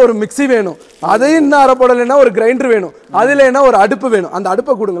அரைக்க ஒரு மிக்ஸி வேணும், அதையும் இன்னும் அரைப்படலைன்னா ஒரு கிரைண்டர் வேணும், அது இல்லைன்னா ஒரு அடுப்பு வேணும். அந்த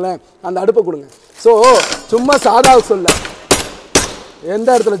அடுப்பை கொடுங்களேன், அந்த அடுப்பை கொடுங்க. ஸோ சும்மா சாதா சொல்ல எந்த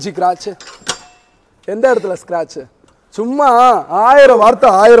இடத்துல ஸ்க்ராட்ச், எந்த இடத்துல ஸ்க்ராட்ச், சும்மா 1000 வார்த்தை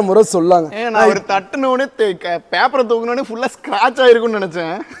 1000 முறை சொல்லாங்க. நான் ஒரு தட்டுனோடனே பேப்பரை தூக்கணுன்னே ஃபுல்லாக ஸ்க்ராட்ச் ஆயிருக்கும்னு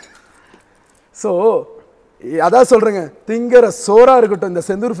நினச்சேன். ஸோ அதான் சொல்கிறேங்க, திங்கிற சோறா இருக்கட்டும் இந்த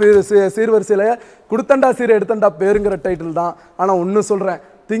செந்தூர் சீர்வரிசையில் கொடுத்தண்டா சீரை எடுத்தண்டா பேருங்கிற டைட்டில் தான். ஆனால் ஒன்று சொல்கிறேன்,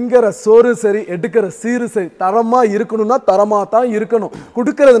 திங்கிற சோறு சரி எடுக்கிற சீரு சரி தரமாக இருக்கணும்னா தரமாக தான் இருக்கணும்.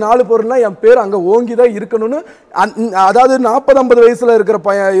 கொடுக்கறது 4 பொருள்னா என் பேர் அங்கே ஓங்கி தான் இருக்கணும்னு. அதாவது 40-50 வயசில் இருக்கிற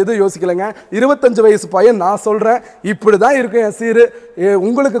பையன் எதுவும் யோசிக்கலைங்க, 25 வயசு பையன் நான் சொல்கிறேன் இப்படி தான் இருக்கும் என் சீரு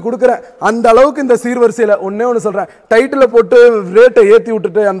உங்களுக்கு கொடுக்குறேன். அந்த அளவுக்கு இந்த சீர்வரிசையில் ஒன்று சொல்கிறேன், டைட்டில் போட்டு ரேட்டை ஏற்றி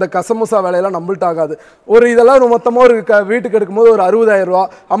விட்டுட்டு அந்த கசமுசா வேலையெல்லாம் நம்மள்ட்ட ஆகாது. ஒரு இதெல்லாம் மொத்தமாக ஒரு வீட்டுக்கு எடுக்கும்போது ஒரு 60,000 ரூபா,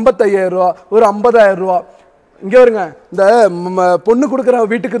 55,000 ரூபா, ஒரு 50,000 ரூபா. இங்கே வருங்க, இந்த பொண்ணு கொடுக்குற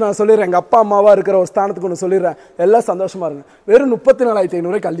வீட்டுக்கு நான் சொல்லிடுறேன், எங்கள் அப்பா அம்மாவாக இருக்கிற ஒரு ஸ்தானத்துக்கு ஒன்று சொல்லிடுறேன், எல்லாம் சந்தோஷமாக இருங்க. வெறும்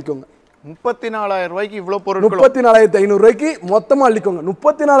 34,500 அள்ளிக்கோங்க. 34,000 ரூபாய்க்கு இவ்வளோ பொருள், 34,500 ரூபாய்க்கு மொத்தமாக அள்ளிக்கோங்க.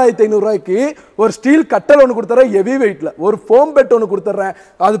 34,500 ரூபாய்க்கு ஒரு ஸ்டீல் கட்டல் ஒன்று கொடுத்துறேன் ஹெவி வெயிட்டில், ஒரு ஃபோம் பெட் ஒன்று கொடுத்துட்றேன்,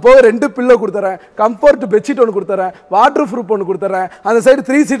 அது போக 2 பில்லோ கொடுத்துறேன், கம்ஃபர்ட் பெட்ஷீட் ஒன்று கொடுத்துறேன், வாட்டர் ப்ரூஃப் ஒன்று கொடுத்துறேன், அந்த சைடு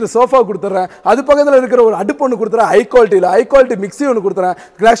 3 சீட்டர் சோஃபா கொடுத்துறேன், அது பக்கத்தில் இருக்கிற ஒரு அடுப்பு ஒன்று கொடுத்துறேன் ஹை குவாலிட்டி மிக்ஸி ஒன்று கொடுத்துறேன்,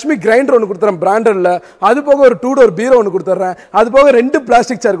 லக்ஷ்மி கிரைண்டர் ஒன்று கொடுத்துறேன் பிராண்டட்ல, அது போக ஒரு 2 டோர் பீரோ ஒன்று கொடுத்துட்றேன், அது போக 2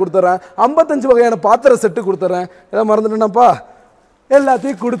 பிளாஸ்டிக் சேர் கொடுத்துட்றேன், 55 வகையான பாத்திர செட்டு கொடுத்துட்றேன். எதாவது மறந்துட்டேன்னாப்பா,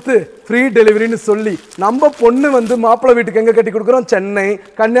 எல்லாத்தையும் கொடுத்து ஃப்ரீ டெலிவரின்னு சொல்லி நம்ம பொண்ணு வந்து மாப்பிள்ளை வீட்டுக்கு எங்கே கட்டி கொடுக்குறோம், சென்னை,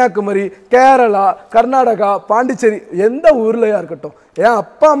 கன்னியாகுமரி, கேரளா, கர்நாடகா, பாண்டிச்சேரி, எந்த ஊர்லையா இருக்கட்டும், என்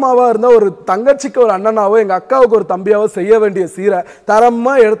அப்பா அம்மாவாக இருந்தால் ஒரு தங்கச்சிக்கு ஒரு அண்ணனாவோ எங்கள் அக்காவுக்கு ஒரு தம்பியாவோ செய்ய வேண்டிய சீரை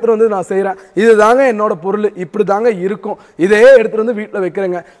தரமாக எடுத்துகிட்டு வந்து நான் செய்கிறேன். இது தாங்க என்னோட பொருள், இப்படி தாங்க இருக்கும். இதே எடுத்துகிட்டு வந்து வீட்டில்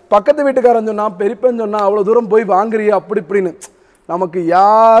வைக்கிறேங்க. பக்கத்து வீட்டுக்காரன் சொன்னால் பெரியப்பன் சொன்னால் அவ்வளோ தூரம் போய் வாங்குறியா அப்படி இப்படின்னு, நமக்கு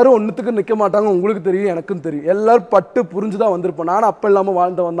யாரும் ஒன்றுத்துக்கு நிற்க மாட்டாங்க. உங்களுக்கு தெரியும், எனக்கும் தெரியும், எல்லாரும் பட்டு புரிஞ்சு தான் வந்திருப்போம். நானும் அப்போ இல்லாமல்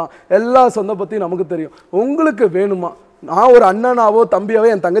வாழ்ந்தவன் தான், எல்லா சொந்த பற்றியும் நமக்கு தெரியும். உங்களுக்கு வேணுமா, நான் ஒரு அண்ணனாவோ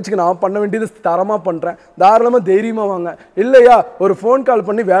தம்பியாவோ என் தங்கச்சிக்கு நான் பண்ண வேண்டியது தரமாக பண்ணுறேன், தாராளமாக தைரியமாக வாங்க. இல்லையா ஒரு ஃபோன் கால்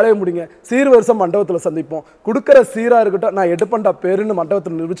பண்ணி வேலையை முடிங்க, சீர்வரிசம் மண்டபத்தில் சந்திப்போம். கொடுக்குற சீராக இருக்கட்டும், நான் எடுப்பண்டா பேருன்னு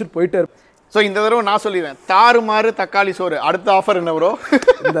மண்டபத்தில் நிரூபிச்சுட்டு போயிட்டே இருப்பேன். ஸோ இந்த தடவை நான் சொல்லிடுறேன், தாறுமாறு தக்காளி சோறு. அடுத்த ஆஃபர் என்ன ப்ரோ?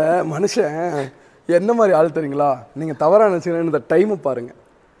 இந்த மனுஷன் என்ன மாதிரி ஆள் தெரியுங்களா, நீங்கள் தவறாக நினச்சிங்கன்னா இந்த டைமை பாருங்கள்,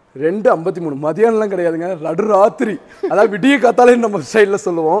 2:53 மதியானம்லாம் கிடையாதுங்க, நடுராத்திரி. அதாவது விடிய காத்தாலே நம்ம ஸ்டைலில்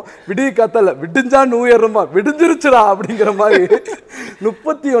சொல்லுவோம், விடிய காத்தால விடிஞ்சா நியூ இயர்மா விடிஞ்சிருச்சுடா அப்படிங்கிற மாதிரி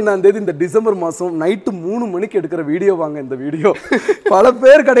 31ஆம் தேதி இந்த டிசம்பர் மாதம் நைட்டு 3 மணிக்கு எடுக்கிற வீடியோ வாங்க. இந்த வீடியோ பல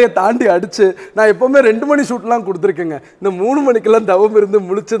பேர் கடையை தாண்டி அடிச்சு, நான் எப்போவுமே 2 மணி ஷூட்லாம் கொடுத்துருக்கேங்க. இந்த 3 மணிக்கெல்லாம் தவம் இருந்து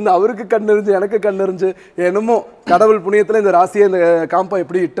முழிச்சிருந்து அவருக்கு கண்ணெறிஞ்சு எனக்கு கண்ணெறிஞ்சு, என்னமோ கடவுள் புண்ணியத்தில் இந்த ராசியை இந்த காம்போ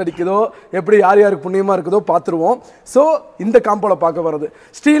எப்படி இட்டடிக்குதோ, எப்படி யார் யாருக்கு புண்ணியமாக இருக்குதோ பார்த்துருவோம். ஸோ இந்த காம்போவில் பார்க்க வர்றது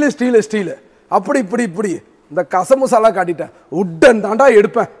ஸ்டீலு அப்படி இப்படி இந்த கசமுசாலாம் காட்டிட்டேன். உட்டன் தாண்டா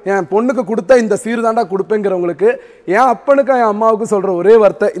எடுப்பேன், என் பொண்ணுக்கு கொடுத்த இந்த சீர் தாண்டா கொடுப்பேங்கிறவங்களுக்கு, என் அப்பனுக்கும் என் அம்மாவுக்கும் சொல்கிற ஒரே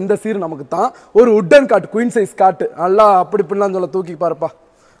வார்த்தை, இந்த சீர் நமக்கு தான். ஒரு உட்டன் காட்டு, குயின் சைஸ் காட்டு, நல்லா அப்படி இப்படிலாம் சொல்ல தூக்கி பாருப்பா,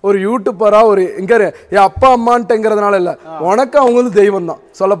 ஒரு யூடியூபரா ஒரு இங்க என் அப்பா அம்மான்ட்டுங்கிறதுனால இல்லை, உனக்கு அவங்களும் தெய்வம் தான்.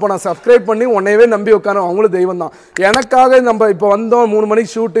 சொல்லப்போ நான் சப்ஸ்கிரைப் பண்ணி உன்னையவே நம்பி உட்கார அவங்களும் தெய்வம் தான். எனக்காக நம்ம இப்போ வந்தோம் 3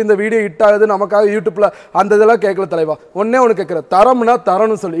 மணிக்கு ஷூட், இந்த வீடியோ ஹிட் ஆகுது, நமக்காக யூடியூப்ல அந்த இதெல்லாம் கேட்கல தலைவா. ஒன்னே ஒன்று கேட்குற, தரம்னா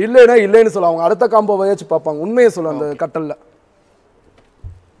தரம்னு சொல்லு, இல்லைன்னா இல்லைன்னு சொல்ல. அவங்க அடுத்த காம்போ வச்சு பார்ப்பாங்க. உண்மையை சொல்லு. அந்த கட்டல்ல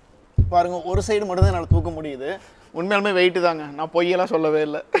பாருங்க, ஒரு சைடு மட்டும் தான் என்னால் தூக்க முடியுது. உண்மையாலுமே வெயிட் தாங்க, நான் பொய்யெல்லாம் சொல்லவே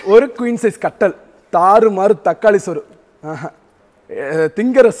இல்லை. ஒரு குயின் சைஸ் கட்டல், தாறு மாறு தக்காளி சோறு,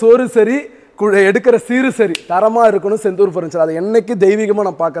 திங்கிற சோறு சரி, எடுக்கிற சீரு சரி, தரமாக இருக்கணும் செந்தூர் ஃபர்னிச்சர். அது என்னைக்கு தெய்வீகமாக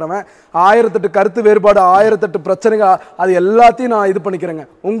நான் பார்க்குறவன். 1008 கருத்து வேறுபாடு, 1008 பிரச்சனைகள், அது எல்லாத்தையும் நான் இது பண்ணிக்கிறேங்க.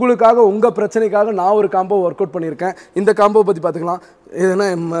 உங்களுக்காக, உங்கள் பிரச்சனைக்காக நான் ஒரு காம்போ ஒர்க் அவுட் பண்ணியிருக்கேன். இந்த காம்போ பற்றி பார்த்துக்கலாம். இதுனா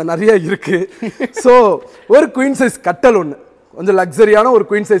நிறைய இருக்குது. ஸோ ஒரு குயின் சைஸ் கட்டல் ஒன்று, கொஞ்சம் லக்ஸரியான ஒரு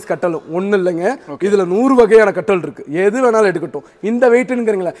குயின் சைஸ் கட்டலும் ஒன்றும் இல்லைங்க. இதில் 100 வகையான கட்டல் இருக்குது. எது வேணாலும் எடுக்கட்டும். இந்த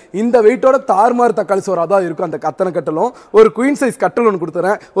வெயிட்டுங்கிறீங்களா, இந்த வெயிட்டோட தார்மார் தக்காளி சோறு அதான் இருக்கும். அந்த அத்தனை கட்டலும் ஒரு குயின் சைஸ் கட்டல் ஒன்று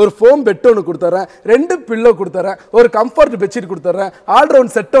கொடுத்துறேன், ஒரு ஃபோம் பெட் ஒன்று கொடுத்துறேன், 2 பில்லோ கொடுத்துறேன், ஒரு கம்ஃபர்ட் பெட்ஷீட் கொடுத்துறேன்,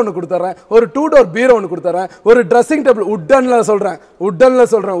 ஆல்ரவுண்ட் செட் ஒன்று கொடுத்துறேன், ஒரு 2 டோர் பீரோ ஒன்று கொடுத்துறேன், ஒரு ட்ரெஸ்ஸிங் டேபிள் உட்டனில் சொல்கிறேன்,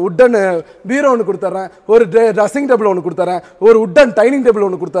 உட்டன் பீரோ ஒன்று கொடுத்துறேன், ஒரு ட்ரெஸ்ஸிங் டேபிள் ஒன்று கொடுத்துறேன், ஒரு உட்டன் டைனிங் டேபிள்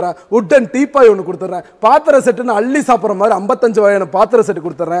ஒன்று கொடுத்துறேன், உட்டன் டீப்பாய் ஒன்று கொடுத்துறேன், பாத்திர செட்டுன்னு அள்ளி சாப்பிட்ற மாதிரி 55 வகையான பாத்திர செட்டு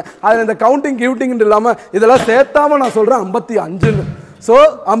கொடுத்துறேன். அதில் இந்த கவுண்டிங் இல்லாமல் இதெல்லாம் சேர்த்தாம நான் சொல்கிறேன் 55. ஸோ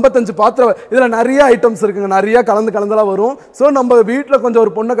 55 பாத்திரம், இதில் நிறைய ஐட்டம்ஸ் இருக்குங்க, நிறைய கலந்தெல்லாம் வரும். ஸோ நம்ம வீட்டில் கொஞ்சம்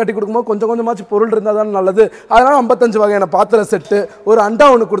ஒரு பொண்ணை கட்டி கொடுக்கும்போது கொஞ்சமாச்சு பொருள் இருந்தால் தான் நல்லது. அதனால் 55 வகையான பாத்திர செட்டு, ஒரு அண்டா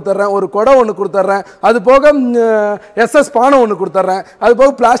ஒன்று கொடுத்துட்றேன், ஒரு குடம் ஒன்று கொடுத்துட்றேன், அது போக SS பானை ஒன்று கொடுத்துட்றேன், அது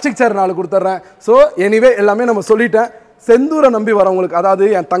போக பிளாஸ்டிக் சேர் 4 கொடுத்துட்றேன். ஸோ எனிவே எல்லாமே நம்ம சொல்லிட்டேன். செந்தூரை நம்பி வரவங்களுக்கு, அதாவது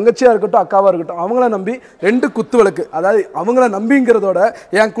என் தங்கச்சியாக இருக்கட்டும், அக்காவாக இருக்கட்டும், அவங்கள நம்பி 2 குத்து விளக்கு, அதாவது அவங்கள நம்பிங்கிறதோட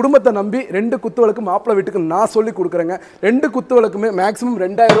என் குடும்பத்தை நம்பி 2 குத்து விளக்கு மாப்பிள்ளை வீட்டுக்கு நான் சொல்லி கொடுக்குறேங்க. 2 குத்து விளக்குமே மேக்ஸிமம்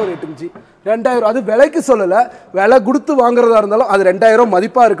 2000 ரேட்டுங்க. 2000 அது விலைக்கு சொல்லலை, விலை கொடுத்து வாங்குறதா இருந்தாலும் அது 2000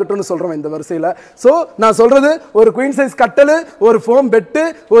 மதிப்பாக இருக்கட்டும்னு சொல்கிறேன் இந்த வரிசையில். ஸோ நான் சொல்கிறது, ஒரு குயின் சைஸ் கட்டல், ஒரு ஃபோம் பெட்டு,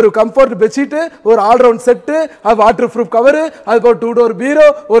 ஒரு கம்ஃபர்ட் பெட்ஷீட்டு, ஒரு ஆல்ரவுண்ட் செட்டு, அது வாட்டர் ப்ரூஃப் கவரு, அது போல் 2 டோர் பீரோ,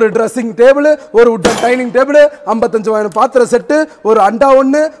 ஒரு ட்ரெஸ்ஸிங் டேபிள், ஒரு உட்டன் டைனிங் டேபிள், 55 பாத்திர செட்டு, ஒரு அண்டா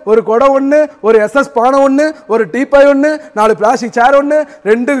ஒன்று, ஒரு குடம் ஒன்று, ஒரு SS பானை ஒன்று, ஒரு டீப்பாய் ஒன்று, 4 பிளாஸ்டிக் சேர் ஒன்று,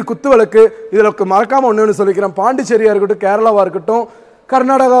 2 குத்து விளக்கு. இதில் மறக்காமல் ஒன்று சொல்லிக்கிறேன், பாண்டிச்சேரியாக இருக்கட்டும், கேரளாவாக இருக்கட்டும்,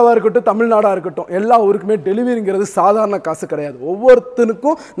 கர்நாடகாவாக இருக்கட்டும், தமிழ்நாடாக இருக்கட்டும், எல்லா ஊருக்குமே டெலிவரிங்கிறது சாதாரண காசு கிடையாது.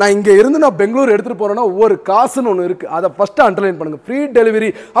 ஒவ்வொருத்தனுக்கும் நான் இங்கே இருந்து நான் பெங்களூர் எடுத்துகிட்டு போகிறேன்னா ஒவ்வொரு காசுன்னு ஒன்று இருக்குது. அதை ஃபஸ்ட்டு அண்டர்லைன் பண்ணுங்கள். ஃப்ரீ டெலிவரி,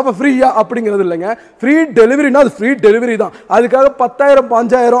 அப்போ ஃப்ரீயா அப்படிங்கிறது இல்லைங்க. ஃப்ரீ டெலிவரினா அது ஃப்ரீ டெலிவரி தான். அதுக்காக 10,000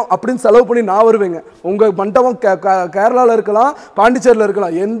 5,000 அப்படின்னு செலவு பண்ணி நான் வருவேங்க. உங்கள் மண்டபம் கேரளாவில் இருக்கலாம், பாண்டிச்சேரியில்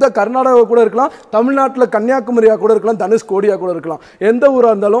இருக்கலாம், எந்த கர்நாடகா கூட இருக்கலாம், தமிழ்நாட்டில் கன்னியாகுமரியாக கூட இருக்கலாம், தனுஷ்கோடியாக கூட இருக்கலாம். எந்த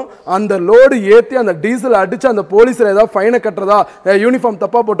ஊராக இருந்தாலும் அந்த லோடு ஏற்றி அந்த டீசல் அடித்து அந்த போலீஸில் ஏதாவது ஃபைனை கட்டுறதா,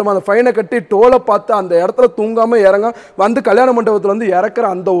 தப்பா போட்டோமா, அந்த ஃபைனை கட்டி டோலை பார்த்து அந்த இடத்துல தூங்காம இறங்க வந்து கல்யாண மண்டபத்தில் வந்து இறக்குற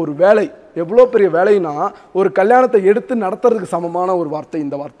அந்த ஒரு வேலை எவ்வளோ பெரிய வேலைன்னா, ஒரு கல்யாணத்தை எடுத்து நடத்துறதுக்கு சமமான ஒரு வார்த்தை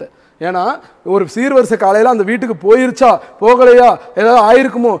இந்த வார்த்தை. ஏன்னா ஒரு சீர்வரிசை காலையில் அந்த வீட்டுக்கு போயிருச்சா போகலையா, ஏதாவது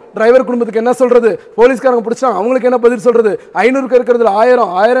ஆயிருக்குமோ, டிரைவர் குடும்பத்துக்கு என்ன சொல்றது, போலீஸ்காரங்க பிடிச்சா அவங்களுக்கு என்ன பதில் சொல்றது, 500 இருக்கிறதுல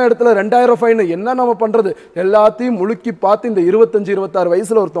 1000 இடத்துல 2000 ஃபைன், என்ன நம்ம பண்றது, எல்லாத்தையும் முழுக்கி பார்த்து இந்த 25-26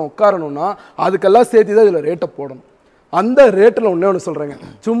 வயசுல ஒருத்தன் உட்காரணும்னா அதுக்கெல்லாம் சேர்த்து தான் இதில் ரேட்டை போடணும். அந்த ரேட்டில் ஒன்று சொல்கிறேங்க,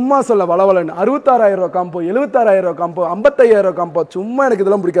 சும்மா சொல்ல வளவலன்னு 66,000 காம்போ, 76,000 காம்போ, 55,000 காம்போ, சும்மா எனக்கு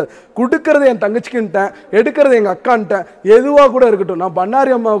இதெல்லாம் பிடிக்காது. கொடுக்கறது என் தங்கச்சிக்குன்ட்டேன், எடுக்கிறது எங்கள் அக்கான்ட்டேன், எதுவாக கூட இருக்கட்டும். நான்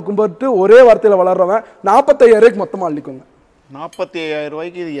பண்ணாரி அம்மாவை கும்பிட்டு ஒரே வார்த்தையில் வளர்றவன். 45,000 மொத்தமாக அள்ளிக்கோங்க.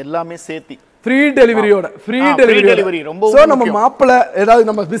 45,000 இது எல்லாமே சேர்த்தி ஃப்ரீ டெலிவரியோட, ஃப்ரீ டெலிவரி ரொம்ப. ஸோ நம்ம மாப்பிள்ள ஏதாவது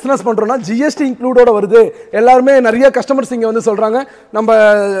நம்ம பிஸ்னஸ் பண்ணுறோம்னா ஜிஎஸ்டி இன்க்ளூடோட வருது. எல்லாருமே நிறைய கஸ்டமர்ஸ் இங்கே வந்து சொல்கிறாங்க, நம்ம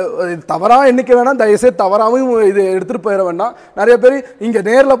தவறாக எண்ணிக்க வேணாம், தயவுசெய்து தவறாகவும் இது எடுத்துகிட்டு போயிட வேண்டாம். நிறைய பேர் இங்கே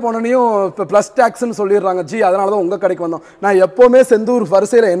நேரில் போனோனையும் இப்போ ப்ளஸ் டேக்ஸ்ன்னு சொல்லிடுறாங்க. அதனால தான் உங்கள் கடைக்கு வந்தோம். நான் எப்போவுமே செந்தூர்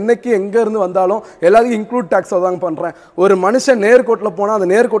வரிசையில் என்னைக்கு எங்கேருந்து வந்தாலும் எல்லாத்துக்கும் இன்க்ளூட் டேக்ஸ் தாங்க பண்ணுறேன். ஒரு மனுஷன் நேர்கோட்டில் போனால் அந்த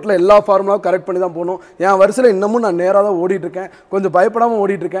நேர்கோட்டில் எல்லா ஃபார்முலாவும் கரெக்ட் பண்ணி தான் போகணும். என் வரிசையில் இன்னமும் நான் நேராக தான் ஓடிட்டுருக்கேன், கொஞ்சம் பயப்படாமல்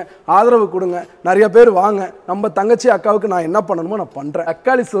ஓடிட்டுருக்கேன். ஆதரவு கொடுங்க, நிறைய பேர் வாங்க. நம்ம தங்கச்சி அக்காவுக்கு நான் என்ன பண்ணணுமோ நான் பண்றேன்.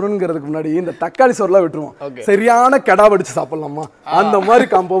 தக்காளி சோறுங்கிறதுக்கு முன்னாடி இந்த தக்காளி சோறுலாம் விட்டுருவோம், சரியான கெடா வடிச்சு சாப்பிடலாமா, அந்த மாதிரி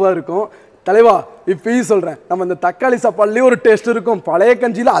காம்போவா இருக்கும். தலைவா இப்பயும் சொல்றேன், நம்ம இந்த தக்காளி சாப்பாடுலயும் ஒரு டேஸ்ட் இருக்கும், பழைய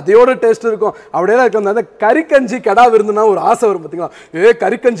கஞ்சியில அதையோட டேஸ்ட் இருக்கும். அப்படியே இருக்கும் அந்த கறிக்கஞ்சி கெடா விருந்துனா ஒரு ஆசை வரும் பார்த்தீங்களா,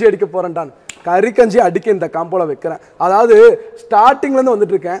 கறிக்கஞ்சி அடிக்க போறேன்டான். கறிக்கஞ்சி அடிக்க இந்த காம்போல வைக்கிறேன். அதாவது ஸ்டார்டிங்ல இருந்து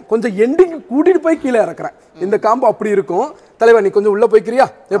வந்துட்டு இருக்கேன், கொஞ்சம் எண்டிங் கூட்டிட்டு போய் கீழே இறக்குறேன். இந்த காம்போ அப்படி இருக்கும். தலைவா நீ கொஞ்சம் உள்ள போய்க்கிறியா,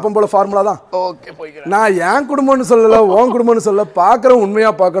 எப்பவும் போல ஃபார்முலா தான். ஓகே போய்க்கிறேன். நான் என் குடும்பம்னு சொல்லல, உன் குடும்பம்னு சொல்ல, பார்க்குறவன்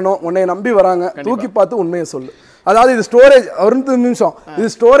உண்மையா பார்க்கணும். உன்னை நம்பி வராங்க, தூக்கி பார்த்து உண்மையை சொல்லு. அதாவது இது ஸ்டோரேஜ், ஒரு நிமிஷம், இது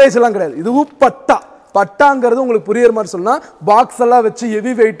ஸ்டோரேஜ் எல்லாம் கிடையாது, இது உப்பட்டா பட்டாங்கிறது உங்களுக்கு புரியுற மாதிரி சொன்னா பாக்ஸ் எல்லாம் வச்சு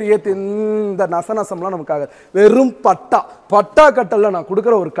ஹெவி வெயிட் ஏத்தி இந்த நசநசம்லாம் நமக்காக வெறும் பட்டா கட்டல்ல நான்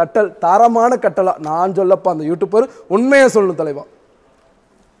கொடுக்குற ஒரு கட்டல் தரமான கட்டலா நான் சொல்லப்பா அந்த யூடியூபர் உண்மையை சொல்லணும் தலைவா.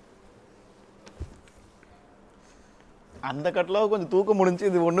 அந்த கட்டலாவுக்கு கொஞ்சம் தூக்க முடிஞ்சு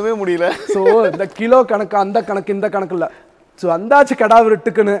இது ஒண்ணுமே முடியல. ஸோ இந்த கிலோ கணக்கு அந்த கணக்கு இந்த கணக்கு இல்லை. ஸோ அந்தாச்சு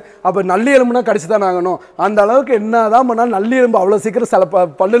கடாவிட்டுக்குன்னு அப்போ நல்லி எலும்புனா கடிச்சு தான் ஆகணும். அந்த அளவுக்கு என்னதான் பண்ணாலும் நல்லி எலும்பு அவ்வளோ சீக்கிரம் சில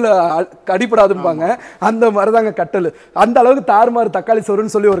பல்லில் கடிப்படாதும்பாங்க. அந்த மாதிரி தாங்க கட்டல். அந்த அளவுக்கு தாறுமாறு தக்காளி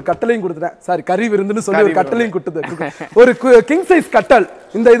சோறுன்னு சொல்லி ஒரு கட்டளையும் கொடுத்துட்டேன். சாரி கறி விருந்துன்னு சொல்லி ஒரு கட்டளையும் கொடுத்துது. ஒரு கிங் சைஸ் கட்டல்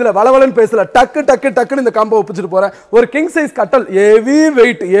இந்த இதுல வளவலன்னு பேசல டக்குன்னு இந்த காம்போ ஒப்பிச்சுட்டு போறேன். ஒரு கிங் சைஸ் கட்டல் ஹெவி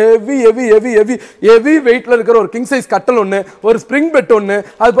வெயிட் ஹெவி வெயிட்ல இருக்கிற ஒரு கிங் சைஸ் கட்டல் ஒன்று, ஒரு ஸ்ப்ரிங் பெட் ஒன்று,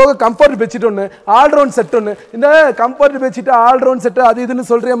 அது போக கம்ஃபர்ட் பெட்ஷீட் ஒன்று, ஆல்ரவுண்ட் செட் ஒன்று. இந்த கம்ஃபர்ட் பெட்ஷீட் ஆல்ரவுண்ட் செட் அது இதுன்னு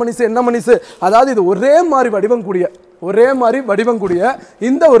சொல்றிய மனுஷன் என்ன மனுஷன், அதாவது இது ஒரே மாதிரி வடிவம் கூடிய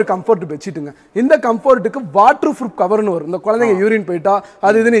இந்த ஒரு கம்ஃபர்ட் பெட்ஷீட்டுங்க. இந்த கம்ஃபர்ட்டுக்கு வாட்டர் ப்ரூஃப் கவர்னு வரும். இந்த குழந்தைங்க யூரின் போயிட்டா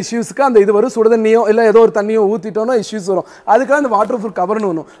அது இதுன்னு இஷ்யூஸ்க்கு அந்த இது வரும். சுடுதண்ணியோ இல்லை ஏதோ ஒரு தண்ணியோ ஊற்றிட்டோன்னா இஷ்யூஸ் வரும். அதுக்காக அந்த வாட்டர் ப்ரூஃப் கவர்னு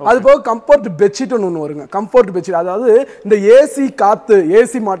ஒன்று. அது போக கம்ஃபர்ட் பெட்ஷீட் ஒன்று வருங்க. கம்ஃபர்ட் பெட்ஷீட் அதாவது இந்த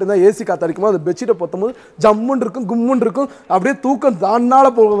ஏசி மாட்டுதான் ஏசி காற்று அடிக்கும்போது அந்த பெட்ஷீட்டை பொத்தும்போது ஜம்முன்னு இருக்கும் கும்முன்னு இருக்கும். அப்படியே தூக்கம் தானால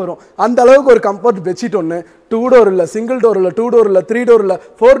போக வரும். அந்த அளவுக்கு ஒரு கம்ஃபர்ட் பெட்ஷீட் ஒன்று. 2 டோர் இல்லை, சிங்கிள் டோர் இல்லை, 2 டோர் இல்லை, 3 டோர் இல்லை,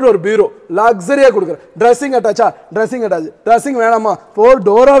 4 டோர் பீரோ லக்ஸரியாக கொடுக்குறேன். ட்ரெஸ்ஸிங் ட்ரெஸ்ஸிங் வேணாமா 4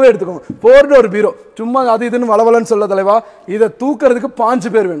 டோராகவே எடுத்துக்கோங்க. 4 டோர் பீரோ சும்மா அது இதுன்னு வளவலன்னு சொல்ல தலைவா. இதை தூக்கிறதுக்கு 5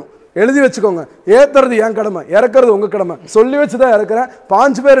 பேர் வேணும். எழுதி வச்சுக்கோங்க. ஏத்துறது என் கடமை, இறக்குறது உங்க கடமை. சொல்லி வச்சுதான் இறக்குறேன்.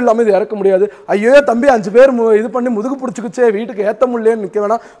 5 பேர் இல்லாமல் இது இறக்க முடியாது. ஐயோ தம்பி 5 பேர் இது பண்ணி முதுகு பிடிச்சிக்குச்சே வீட்டுக்கு ஏற்ற முடியலன்னு நிற்க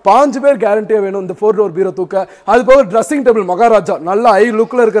வேணாம். 5 பேர் கேரண்டியா வேணும் இந்த 4 டோர் பீரோ தூக்க. அது போக ட்ரெஸ்ஸிங் டேபிள் மகாராஜா நல்ல ஹை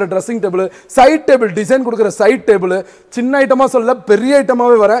லுக்கில் இருக்கிற dressing table, side table design கொடுக்குற சைட் டேபிள், சின்ன ஐட்டமா சொல்ல பெரிய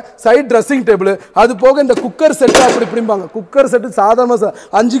ஐட்டமாவே வர சைட் ட்ரெஸ்ஸிங் டேபிள். அது போக இந்த குக்கர் செட்டு அப்படி பிடிப்பாங்க. குக்கர் செட்டு சாதாரண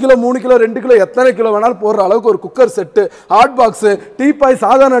 5 கிலோ 3 கிலோ 2 கிலோ எத்தனை கிலோ வேணாலும் போடுற அளவுக்கு ஒரு cooker set, hot box, teapoy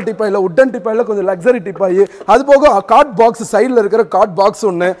சாதாரண டீப்பாய் உட்டன் டிப்பாயில கொஞ்சம் லக்ஸரி டிப்பாய். அது போக காட் பாக்ஸ் சைடில் இருக்கிற காட் பாக்ஸ்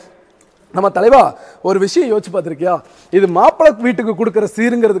ஒன்று. நம்ம தலைவா ஒரு விஷயம் யோசிச்சு பார்த்துருக்கியா, இது மாப்பிள்ளை வீட்டுக்கு கொடுக்குற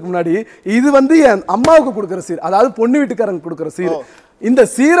சீருங்கிறதுக்கு முன்னாடி இது வந்து என் அம்மாவுக்கு கொடுக்குற சீர், அதாவது பொண்ணு வீட்டுக்காரங்க கொடுக்குற சீர். இந்த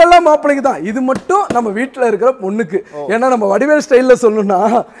சீரெல்லாம் மாப்பிள்ளைக்கு தான், இது மட்டும் நம்ம வீட்டில் இருக்கிற பொண்ணுக்கு. ஏன்னா நம்ம வடிவேல் ஸ்டைலில் சொல்லணும்னா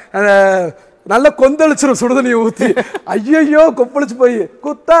நல்லா கொந்தளிச்சிரும் சுடுதண்ணியை ஊற்றி. ஐயோ கொப்பளிச்சு போய்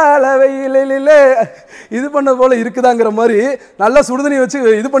குத்தால வெயிலே இது பண்ண போல இருக்குதாங்கிற மாதிரி நல்லா சுடுதண்ணியை வச்சு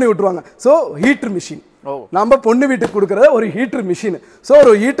இது பண்ணி விட்டுருவாங்க. ஸோ ஹீட்டர் மிஷின் நம்ம பொண்ணு வீட்டுக்கு கொடுக்குற ஒரு ஹீட்டர் மிஷின். ஸோ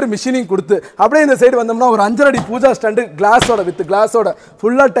ஒரு ஹீட்டர் மிஷினையும் கொடுத்து அப்படியே இந்த சைடு வந்தோம்னா ஒரு 5 அடி பூஜா ஸ்டாண்டு கிளாஸோட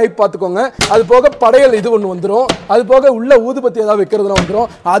ஃபுல்லாக டைப் பார்த்துக்கோங்க. அது போக படையல் இது ஒன்று வந்துடும். அது போக உள்ள ஊதுபத்தி ஏதாவது வைக்கிறதுனா வந்துடும்.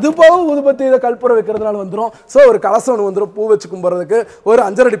 அது போக ஊதுபத்தி இதை கல்புரை வைக்கிறதுனால வந்துடும். ஸோ ஒரு கலசம் ஒன்று வந்துடும் பூ வச்சு கும்பிட்றதுக்கு. ஒரு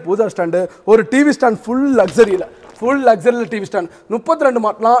 5 அடி பூஜா ஸ்டாண்டு, ஒரு TV stand full லக்ஸரியில் TV stand 32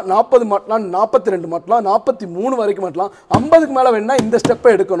 மாட்டலாம், 40 மாட்டலாம், 42 மாட்டலாம், 43 வரைக்கும் மாட்டலாம். 50க்கு மேலே வேணா இந்த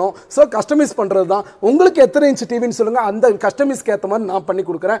ஸ்டெப்பை எடுக்கணும். ஸோ கஸ்டமைஸ் பண்ணுறது தான். உங்களுக்கு எத்தனை இன்ச் டிவின்னு சொல்லுங்கள், அந்த கஸ்டமைஸ்க்கு ஏற்ற மாதிரி நான் பண்ணி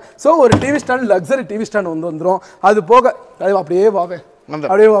கொடுக்குறேன். ஸோ ஒரு TV stand luxury TV stand வந்துடும். அது போக அப்படியே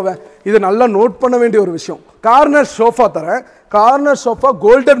வாவேன். இது நல்லா நோட் பண்ண வேண்டிய ஒரு விஷயம். கார்னர் சோஃபா தரேன். Corner sofa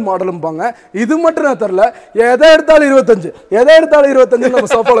golden மாடலும்பாங்க. இது மட்டும் நான் தரல, எதை எடுத்தாலும் 25 நம்ம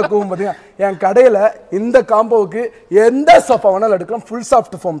சோஃபாவில் கூவும். பார்த்தீங்கன்னா என் கடையில் இந்த காம்போவுக்கு எந்த சோஃபா வேணாலும் எடுக்கலாம். ஃபுல்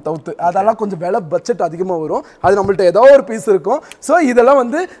சாஃப்ட் ஃபோம் தவிர்த்து அதெல்லாம் கொஞ்சம் விலை பட்ஜெட் அதிகமாக வரும். அது நம்மள்ட்ட ஏதோ ஒரு பீஸ் இருக்கும். ஸோ இதெல்லாம்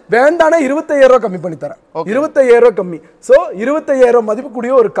வந்து வேண்டானா 25,000 ரூபா கம்மி பண்ணி தரேன். 25,000 ரூபா கம்மி. ஸோ 25,000 மதிப்பு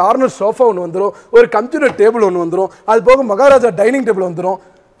கூடிய ஒரு கார்னர் சோஃபா ஒன்று வந்துடும். ஒரு கம்ப்யூட்டர் டேபிள் ஒன்று வந்துடும். அது போக மகாராஜா டைனிங் டேபிள் வந்துடும்.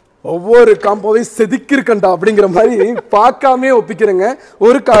 ஒவ்வொரு காம்போவை செதுக்கிருக்கண்டா அப்படிங்கிற மாதிரி பார்க்காமே ஒப்பிக்கிறேங்க.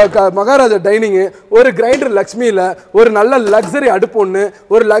 ஒரு மகாராஜா டைனிங்கு, ஒரு கிரைண்டர் லக்ஷ்மியில், ஒரு நல்ல லக்ஸரி அடுப்பு ஒன்று,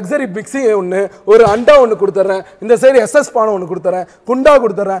 ஒரு லக்ஸரி மிக்சி ஒன்று, ஒரு அண்டா ஒன்று கொடுத்துட்றேன். இந்த சைடு SS பானை ஒன்று கொடுத்துட்றேன், குண்டா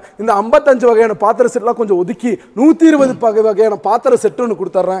கொடுத்துட்றேன். இந்த 55 வகையான பாத்திர செட்லாம் கொஞ்சம் ஒதுக்கி 120 வகையான பாத்திர செட்டு ஒன்று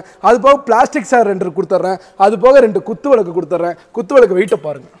கொடுத்துட்றேன். அது போக பிளாஸ்டிக் சேர் 2 கொடுத்துட்றேன். அது போக 2 குத்து விளக்கு கொடுத்துட்றேன். குத்து விளக்கு வெயிட்டை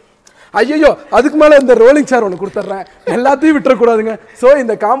பாருங்கள். ஐயோ அதுக்கு மேலே இந்த ரோலிங் சேர் ஒன்று கொடுத்துட்றேன். எல்லாத்தையும் விட்டுறக்கூடாதுங்க. ஸோ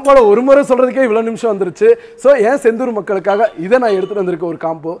இந்த காம்போட ஒரு முறை சொல்கிறதுக்கே இவ்வளோ நிமிஷம் வந்துருச்சு. ஸோ ஏன் செந்தூர் மக்களுக்காக இதை நான் எடுத்துகிட்டு வந்திருக்கேன் ஒரு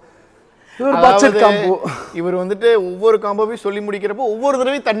காம்போ. இவர் வந்துட்டு ஒவ்வொரு காம்போவையும் சொல்லி முடிக்கிறப்போ ஒவ்வொரு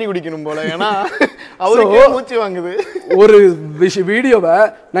தடவையும் தண்ணி குடிக்கணும் போல. ஏன்னா அவருக்கு மூச்சு வாங்குது. ஒரு வீடியோவை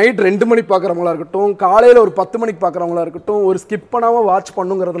நைட் 2 மணிக்கு பார்க்குறவங்களா இருக்கட்டும், காலையில் ஒரு 10 மணிக்கு பார்க்குறவங்களா இருக்கட்டும், ஒரு ஸ்கிப் பண்ணாமல் வாட்ச்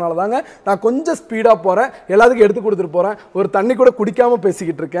பண்ணுங்கிறதுனால தாங்க நான் கொஞ்சம் ஸ்பீடாக போகிறேன். எல்லாத்துக்கும் எடுத்து கொடுத்துட்டு போகிறேன். ஒரு தண்ணி கூட குடிக்காமல்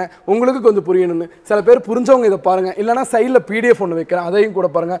பேசிக்கிட்டு இருக்கேன். உங்களுக்கு கொஞ்சம் புரியணும்னு. சில பேர் புரிஞ்சவங்க இதை பாருங்கள். இல்லைனா சைடில் PDF ஒன்று வைக்கிறேன், அதையும் கூட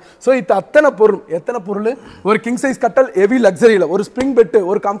பாருங்கள். ஸோ இது எத்தனை பொருள் ஒரு கிங் சைஸ் கட்டல் ஹெவி லக்ஸரியில், ஒரு ஸ்ப்ரிங் பெட்டு,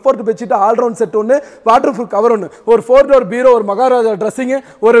 ஒரு கம்ஃபர்ட் பெட்ஷீட் ஆல்ரவுண்ட் செட் ஒன்று, வாட்டர் ப்ரூஃப் கவர் ஒன்று, ஒரு 4 டோர் பீரோ, ஒரு மகாராஜா ட்ரெஸ்ஸிங்,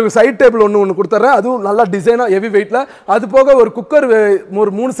 ஒரு சைட் டேபிள் ஒன்று கொடுத்துறேன், அதுவும் நல்லா டிசைனா ஹெவி வெயிட்ல. அது போக ஒரு குக்கர்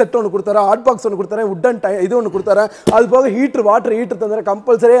ஒரு 3 செட் ஒன்று கொடுத்துறேன், ஹாட் பாக்ஸ் ஒன்று கொடுத்துறேன், உட்டன் இது ஒன்று கொடுத்துறேன். அது போக ஹீட்டர், வாட்டர் ஹீட்டர் தந்துறேன்,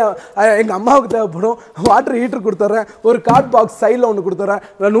 கம்பல்சரி எங்க அம்மாவுக்கு தேவைப்படும் வாட்டர் ஹீட்டர் கொடுத்துறேன். ஒரு கார்ட் பாக்ஸ் சைடில் ஒன்று கொடுத்துறேன்,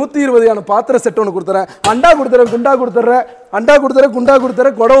 120 பாத்திர செட் ஒன்று கொடுத்துறேன், அண்டா கொடுத்துறேன், குண்டா கொடுத்துறேன், அண்டா கொடுத்துறேன், குண்டா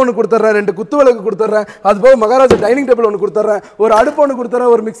கொடுத்துறேன், குடம் ஒன்று கொடுத்துறேன், 2 குத்து விளக்கு கொடுத்துறேன். அது போக மகாராஜா டைனிங் டேபிள் ஒன்று கொடுத்துறேன், ஒரு அடுப்பு ஒன்று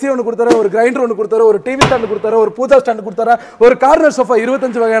கொடுத்துறேன், ஒரு மிக்ஸி ஒன்று கொடுத்துறேன், ஒரு கிரைண்டர் ஒன்று கொடுத்துறேன், ஒரு டிவி ஸ்டாண்ட் கொடுத்துறேன், ஒரு பூஜா ஸ்டாண்ட் கொடுத்துறேன், ஒரு கார்னர் சோஃபா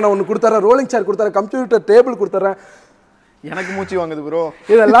 25 வகையான ஒன்று கொடுத்துறேன், ரோலிங் சேர் கொடுத்துறேன், கம்ப்யூட்டர் டேபிள் கொடுத்துறேன். எனக்கு மூச்சு வாங்குது ப்ரோ.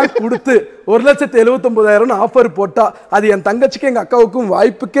 இதெல்லாம் கொடுத்து 1,79,000 ஆஃபர் போட்டா அது என் தங்கச்சிக்கு எங்க அக்காவுக்கும்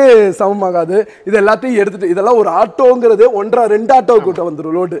வாய்ப்புக்கே சமமாகாது. இது எல்லாத்தையும் எடுத்துட்டு இதெல்லாம் ஒரு ஆட்டோங்கிறது 1.5 ஆட்டோவுக்கு கிட்ட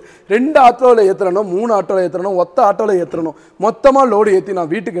வந்துடும் லோடு. 2 ஆட்டோவில் ஏற்றணும், 3 ஆட்டோவில் ஏற்றணும், ஒத்த ஆட்டோவில் ஏற்றணும். மொத்தமாக லோடு ஏற்றி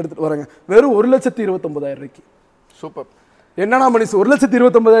நான் வீட்டுக்கு எடுத்துட்டு வரேங்க வெறும் 1,29,000 ரூபாய்க்கு. சூப்பர். என்னன்னா மனுஷன்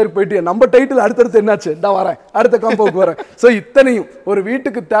 1,29,000 போயிட்டு நம்ம டைட்டில் அடுத்தடுத்து என்னாச்சு நான் வரேன், அடுத்த காம்போவுக்கு வரேன். ஸோ இத்தனையும் ஒரு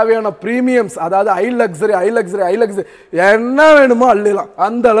வீட்டுக்கு தேவையான ப்ரீமியம்ஸ், அதாவது ஹை லக்ஸரி என்ன வேணுமோ அள்ளலாம்,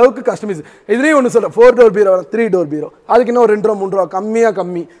 அந்த அளவுக்கு கஸ்டமைஸ். இதுலேயும் ஒன்று சொல்ல 4 டோர் பீரோ, 3 டோர் பீரோ, அதுக்கு இன்னும் 2 ரூபா 3 ரூபா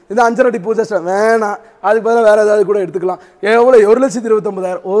கம்மி. இந்த 5 அடி பூஜை வேணாம், அதுக்கு பதிலாக வேற ஏதாவது கூட எடுத்துக்கலாம். எவ்வளோ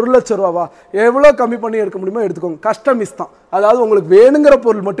 1,29,000, 1,00,000 ரூபாவா, எவ்வளோ கம்மி பண்ணி எடுக்க முடியுமோ எடுத்துக்கோங்க. கஸ்டமைஸ் தான், அதாவது உங்களுக்கு வேணுங்கிற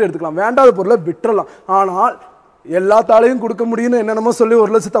பொருள் மட்டும் எடுத்துக்கலாம், வேண்டாத பொருளை விட்டுறலாம். ஆனால் எல்லாத்தாலையும் கொடுக்க முடியும்னு என்னென்னமோ சொல்லி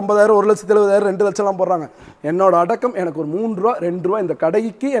 1,50,000, 1,70,000, 2 லட்சம்லாம் போடுறாங்க. என்னோட அடக்கம் எனக்கு ஒரு 3 ரூபா 2 ரூபா இந்த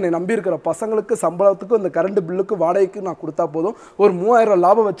கடைக்கு என்னை நம்பி இருக்கிற பசங்களுக்கு சம்பளத்துக்கும் இந்த கரண்ட் பில்லுக்கு வாடகைக்கு நான் கொடுத்தா போதும். ஒரு 3,000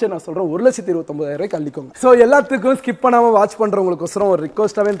 லாபம் வச்சு நான் சொல்கிறேன் 1,29,000 அள்ளிக்கோங்க. ஸோ எல்லாத்துக்கும் ஸ்கிப் பண்ணாமல் வாட்ச் பண்ணுறவங்களுக்கோசரம் ஒரு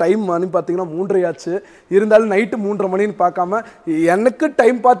ரிக்வஸ்ட்டாகவே டைம் மணி பார்த்தீங்கன்னா 3:30 ஆச்சு. இருந்தாலும் நைட்டு 3:30 மணின்னு பார்க்காம எனக்கு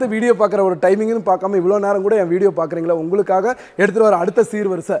டைம் பார்த்து வீடியோ பார்க்குற ஒரு டைமிங்னு பார்க்காம இவ்வளோ நேரம் கூட என் வீடியோ பார்க்குறீங்களா, உங்களுக்காக எடுத்துகிட்டு வர அடுத்த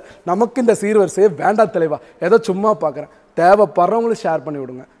சீர்வரிசை. நமக்கு இந்த சீர்வரிசையே வேண்டாம் தலைவா, ஏதோ சும்மா பார்க்குறேன், தேவைப்படுறவங்களுக்கு ஷேர் பண்ணி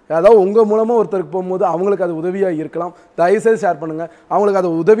விடுங்க. அதாவது உங்கள் மூலமாக ஒருத்தருக்கு போகும்போது அவங்களுக்கு அது உதவியாக இருக்கலாம், தயவுசெய்து ஷேர் பண்ணுங்கள். அவங்களுக்கு அது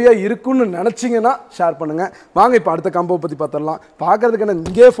உதவியாக இருக்குன்னு நினச்சிங்கன்னா ஷேர் பண்ணுங்கள். வாங்க இப்போ அடுத்த காம்போவை பற்றி பார்த்துடலாம். பார்க்குறதுக்கு நான்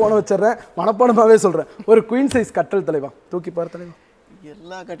இங்கேயே ஃபோனை வச்சிடுறேன், மனப்பாடமாகவே சொல்கிறேன். ஒரு குயின் சைஸ் கட்டல் தலைவா, தூக்கி பாரு தலைவா.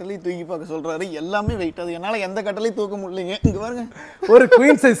 எல்லா கட்டளையும் தூக்கி பார்க்க சொல்றாரு, எல்லாமே வெயிட். அது என்னால எந்த கட்டளையும் தூக்க முடியலைங்க. இங்க பாருங்க, ஒரு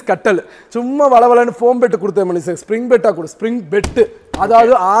குயின் சைஸ் கட்டல் சும்மா வளவலன்னு ஃபோம் பெட்டு கொடுத்தேன் மனுஷன், ஸ்ப்ரிங் பெட்டா கொடு, ஸ்ப்ரிங் பெட்டு.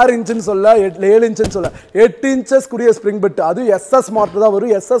 அதாவது 6 இன்ச்சுன்னு சொல்ல 7 இன்ச்சுன்னு சொல்ல 8 இன்ச்சஸ் கூடிய ஸ்ப்ரிங் பெட். அது எஸ்எஸ் ஸ்மார்ட் தான்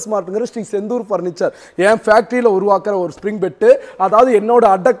வரும். எஸ்எஸ் ஸ்மார்ட்ங்கிற ஸ்ரீ செந்தூர் ஃபர்னிச்சர் என் ஃபேக்ட்ரியில் உருவாக்குற ஒரு ஸ்ப்ரிங் பெட்டு. அதாவது என்னோட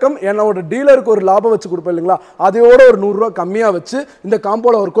அடக்கம், என்னோட டீலருக்கு ஒரு லாபம் வச்சு கொடுப்பேன் இல்லைங்களா, அதையோட ஒரு 100 ரூபா கம்மியாக வச்சு இந்த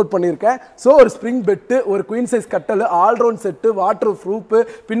காம்போல ஒர்க் அவுட் பண்ணியிருக்கேன். ஸோ ஒரு ஸ்ப்ரிங் பெட்டு, ஒரு குயின் சைஸ் கட்டல், ஆல்ரவுண்ட் செட்டு, வாட்டர் ப்ரூஃப்,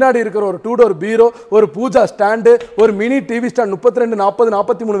 பின்னாடி இருக்கிற ஒரு 2 டோர் பீரோ, ஒரு பூஜா ஸ்டாண்டு, ஒரு மினி டிவி ஸ்டாண்ட் 32, 40,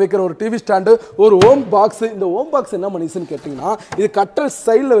 43 வைக்கிற ஒரு டிவி ஸ்டாண்டு, ஒரு ஹோம் பாக்ஸ். இந்த ஹோம் பாக்ஸ் என்ன மனுஷன் கேட்டிங்கன்னா, இது கட்டல்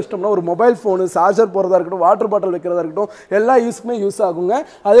சைடில் வச்சிட்டோம்னா ஒரு மொபைல் ஃபோனு, சார்ஜர் போகிறதா இருக்கட்டும், வாட்டர் பாட்டில் வைக்கிறதா இருக்கட்டும், எல்லா யூஸ்க்குமே யூஸ் ஆகுங்க.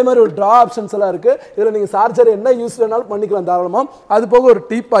 அதே மாதிரி ஒரு ட்ரா ஆப்ஷன்ஸ் எல்லாம் இருக்குது. இதில் நீங்கள் சார்ஜர் என்ன யூஸ் வேணாலும் பண்ணிக்கலாம் தாராளமாக. அது போக ஒரு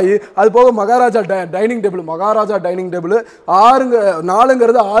டீப்பாய், அது போக Maharaja dining table. Maharaja dining table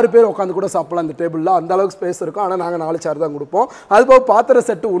 4ங்கிறது 6 பேர் உட்காந்து கூட சாப்பிடலாம் இந்த டேபிளில், அந்த அளவுக்கு ஸ்பேஸ் இருக்கும். ஆனால் நாங்கள் 4 சேர் தான் கொடுப்போம். அது போக பாத்திர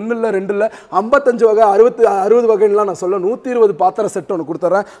செட்டு 1 இல்லை 2 இல்லை 55 வகை 60 வகைலாம் நான் சொல்ல 120 பாத்திர செட்டு ஒன்று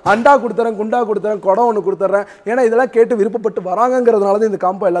கொடுத்துட்றேன். அண்டா கொடுத்துறேன், குண்டா கொடுத்துறேன், குடம் ஒன்று கொடுத்துட்றேன். ஏன்னா இதெல்லாம் கேட்டு விருப்பப்பட்டு வராங்கிறதுனால தான் இந்த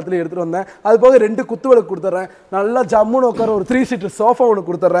காம்போ எல்லாத்துலையும் எடுத்துகிட்டு வந்தேன். அது போக 2 குத்து விளக்கு கொடுத்துட்றேன், நல்லா ஜம்முன்னு உட்கார ஒரு 3 சீட்டர் சோஃபா ஒன்று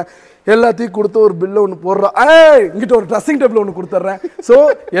கொடுத்துட்றேன். எல்லாத்தையும் கொடுத்து ஒரு பில்லு ஒன்று போடுறேன். இங்கிட்ட ஒரு ட்ரெஸ்ஸிங் டேபிள் ஒன்று கொடுத்துட்றேன். ஸோ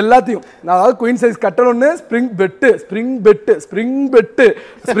எல்லாத்தையும், அதாவது குயின் சைஸ் கட்டல் ஒன்று, ஸ்ப்ரிங் பெட்டு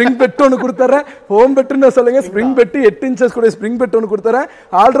ஒன்று கொடுத்துட்றேன். ஹோம் பெட்டுன்னு சொல்லுங்க, ஸ்ப்ரிங் பெட்டு 8 இன்ச்சஸ் கூட ஸ்ப்ரிங் பெட் ஒன்று கொடுத்துறேன்.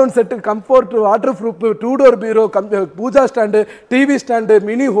 All-round set, comfort, water proof, 2 door பீரோ, Pooja stand, TV stand,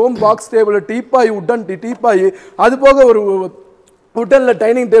 mini home box table, teapoy, wooden teapoy, அது போக ஒரு உட்டனில்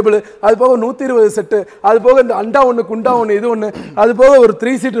டைனிங் டேபிள், அது போக 120 செட்டு, அது போக இந்த அண்டா ஒன்று, குண்டா ஒன்று, இது ஒன்று, அது போக ஒரு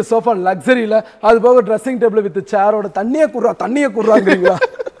 3 சீட்டர் சோஃபா லக்ஸரியில், அது போக ட்ரெஸ்ஸிங் டேபிள் வித் சேரோட. தண்ணியை குடுறாங்கிறீங்களா?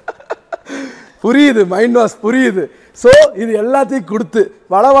 புரியுது, மைண்ட் வாஷ் புரியுது. ஸோ இது எல்லாத்தையும் கொடுத்து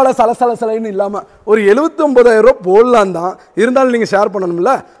வள சலசலன்னு இல்லாமல் ஒரு 79,000 ரூபா போடலாம் தான். இருந்தாலும் நீங்கள் ஷேர்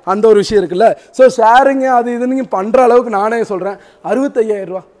பண்ணணும்ல, அந்த ஒரு விஷயம் இருக்குல்ல. ஸோ ஷேரிங்க அது இது நீங்கள் பண்ணுற அளவுக்கு நானே சொல்கிறேன் 65,000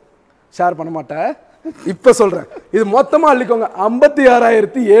 ரூபா ஷேர் பண்ண மாட்டேன். இப்போ சொல்கிறேன், இது மொத்தமாக அள்ளிக்கோங்க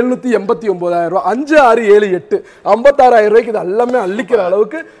 56,789,000 ரூபா. 5, 6, 7, 8 56,000 ரூபாய்க்கு இது எல்லாமே அள்ளிக்கிற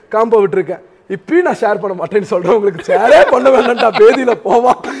அளவுக்கு காம்போ விட்டுருக்கேன். இப்பயும் நான் ஷேர் பண்ண மாட்டேன்னு சொல்கிறேன். உங்களுக்கு ஷேரே பண்ண வேண்டாம்டா, பேதியில்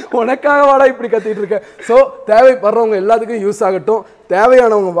போவான், உனக்காக வாடா இப்படி கத்திட்டு இருக்கேன். ஸோ தேவைப்படுறவங்க எல்லாத்துக்கும் யூஸ் ஆகட்டும்.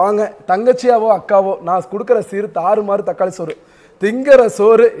 தேவையானவங்க வாங்க. தங்கச்சியாவோ அக்காவோ நான் கொடுக்குற சீர் தாறுமாறு தக்காளி சோறு, திங்கிற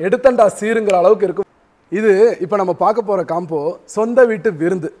சோறு எடுத்தண்டா சீருங்கிற அளவுக்கு இருக்கும். இது இப்போ நம்ம பார்க்க போகிற காம்போ சொந்த வீட்டு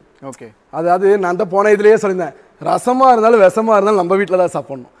விருந்து. ஓகே, அதாவது நான் தான் போன இதுலேயே சொல்லியிருந்தேன், ரசமாக இருந்தாலும் விஷமாக இருந்தாலும் நம்ம வீட்டில் தான்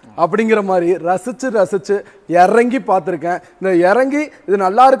சாப்பிட்ணும் அப்படிங்கிற மாதிரி ரசித்து இறங்கி பார்த்துருக்கேன். இந்த இறங்கி இது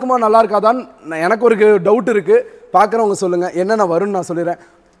நல்லா இருக்குமா நல்லா இருக்காதான்னு எனக்கு ஒரு டவுட் இருக்குது. பார்க்குறவங்க சொல்லுங்கள், என்னென்ன வரும்னு நான் சொல்லிடுறேன்.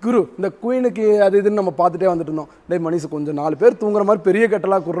 குரு இந்த குயினுக்கு அது இதுன்னு நம்ம பார்த்துட்டே வந்துட்டு இருந்தோம். டே மனுஷ கொஞ்சம் 4 பேர் தூங்குற மாதிரி பெரிய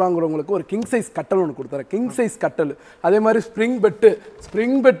கட்டலாக குடுறாங்கிறவங்களுக்கு ஒரு கிங் சைஸ் கட்டல் ஒன்று கொடுத்துறேன். கிங் சைஸ் கட்டல். அதே மாதிரி ஸ்ப்ரிங்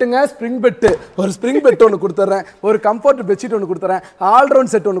பெட்டுங்க ஸ்ப்ரிங் பெட்டு ஒரு ஸ்ப்ரிங் பெட் ஒன்று கொடுத்துட்றேன். ஒரு கம்ஃபர்ட் பெட்ஷீட் ஒன்று கொடுத்துறேன்.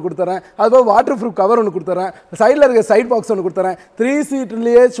 ஆல்ரவுண்ட் செட் ஒன்று கொடுத்துறேன். அதுபோல் வாட்டர் ப்ரூஃப் கவர் ஒன்று கொடுத்துறேன். சைடில் இருக்க சைட் பாக்ஸ் ஒன்று கொடுத்துறேன். 3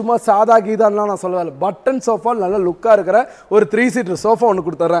 சீட்லேயே சும்மா சாதா கீதான்லாம் நான் சொல்லவே, பட்டன் சோஃபா நல்ல லுக்காக இருக்கிற ஒரு 3 சீட்டர் சோஃபா ஒன்று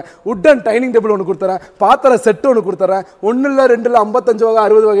கொடுத்துட்றேன். உட்டன் டைனிங் டேபிள் ஒன்று கொடுத்துறேன். பாத்திர செட்டு ஒன்று கொடுத்துறேன். 1 இல்லை 2 இல்லை 55 வகை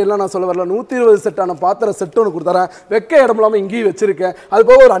 60 வகையெல்லாம் நான் சொல்ல வரல. 120 செட்டான பாத்திர செட்டு ஒன்று கொடுத்துறேன். வெக்க இடம் இல்லாமல் இங்கேயும் வச்சிருக்கேன். அது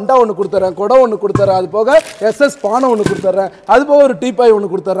போக ஒரு அண்டா ஒன்று கொடுத்துறேன். குடம் ஒன்று கொடுத்துறேன். அது போக SS பானை ஒன்று கொடுத்துறேன். அது போக ஒரு டீபாய்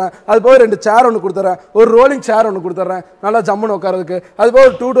ஒன்று கொடுத்துறேன். அது போக 2 சேர் ஒன்று கொடுத்துறேன். ஒரு ரோலிங் சேர் ஒன்று கொடுத்துறேன் நல்லா ஜம்முன்னு உட்காரதுக்கு. அது போக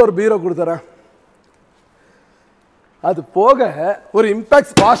ஒரு 2 டோர் பீரோ கொடுத்துறேன். அது போக ஒரு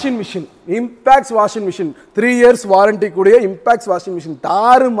IMPAX washing machine 3 years warranty கூடிய இம்பாக்ஸ் வாஷிங் மிஷின்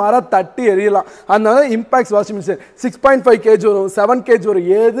தாறு மாற தட்டி எரியலாம். அதனால இம்பாக்ஸ் வாஷிங் மிஷின் 6.5 kg வரும், 7 kg வரும்,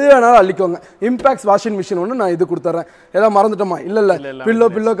 எது வேணாலும் அள்ளிக்கோங்க. இம்பாக்ஸ் வாஷிங் மிஷின் ஒன்று நான் இது கொடுத்துறேன். ஏதாவது மறந்துட்டோமா? இல்லை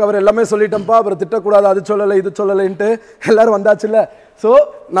பில்லோ கவர் எல்லாமே சொல்லிட்டேன்ப்பா, அப்புறம் திட்டக்கூடாது, அது சொல்லலை இது சொல்லலைன்ட்டு எல்லாரும் வந்தாச்சுல்ல. ஸோ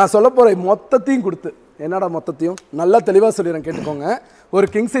நான் சொல்ல போகிறேன் மொத்தத்தையும் கொடுத்து, என்னடா மொத்தத்தையும் நல்லா தெளிவாக சொல்லிடுறேன் கேட்டுக்கோங்க. ஒரு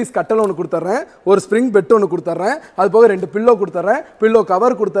கிங் சைஸ் கட்டல் ஒன்று கொடுத்துட்றேன். ஒரு ஸ்ப்ரிங் பெட் ஒன்று கொடுத்துட்றேன். அது போக 2 பில்லோ கொடுத்துட்றேன். பில்லோ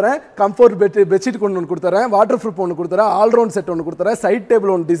கவர் கொடுத்துறேன். கம்ஃபர்ட் பெட்ஷீட் ஒன்று கொடுத்துறேன். வாட்டர் ப்ரூஃப் ஒன்று கொடுத்துறேன். ஆல்ரவுண்ட் செட் ஒன்று கொடுத்துறேன். சைட்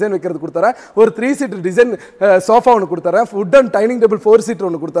டேபிள் ஒன்று டிசைன் வைக்கிறது கொடுத்துறேன். ஒரு 3 சீட்டர் டிசைன் சோஃபா ஒன்று கொடுத்துறேன். உட்டன் டைனிங் டேபிள் 4 சீட்டர்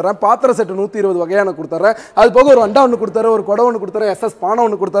ஒன்று கொடுத்துறேன். பாத்திர செட் 120 வகையான கொடுத்துறேன். அது போக ஒரு அண்டா ஒன்று கொடுத்துறேன். ஒரு குடம் ஒன்று கொடுத்துறேன். SS பானை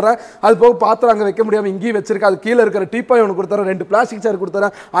ஒன்று கொடுத்துறேன். அது போக பாத்திரம் அங்கே வைக்க முடியாமல் இங்கேயும் வச்சிருக்கேன். அது கீழே இருக்கிற டீபாய் ஒன்று கொடுத்துறேன். 2 பிளாஸ்டிக் சேர்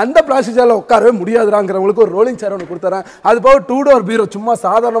கொடுத்துறேன். அந்த பிளாஸ்டிக் சேரில் உட்காரவே முடியாதுறாங்கிறவங்களுக்கு ஒரு ரோலிங் சேர் ஒன்று கொடுத்துறேன். அது போக 2 டோர் பீரோ சும்மா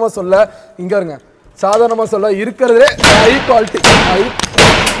சாதாரணமாக சொல்ல, இங்க இருங்க, சாதாரணமா சொல்ல இருக்கிறதே ஹை குவாலிட்டி.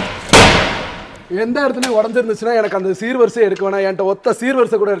 எந்த இடத்துலயும் உடஞ்சிருந்துச்சுன்னா எனக்கு அந்த சீர்வரிசை எடுக்க வேணாம், என்கிட்ட ஒத்த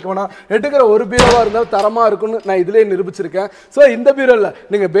சீர்வரிசை கூட எடுக்க வேணாம். எடுக்கிற ஒரு பீரோவா இருந்தாலும் தரமா இருக்குன்னு நான் இதுலயே நிரூபிச்சிருக்கேன். ஸோ இந்த பீரோ இல்லை,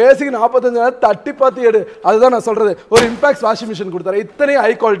 நீங்க பேசிக் 45 தட்டி பார்த்து எடு, அதுதான் நான் சொல்றது. ஒரு இம்பாக்ஸ் வாஷிங் மிஷின் கொடுத்தாரு, இத்தனையும்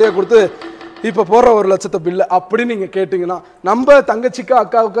ஹை குவாலிட்டியா கொடுத்து இப்போ போடுற 1 லட்சத்து பில்லு அப்படின்னு நீங்க கேட்டீங்கன்னா, நம்ம தங்கச்சிக்கா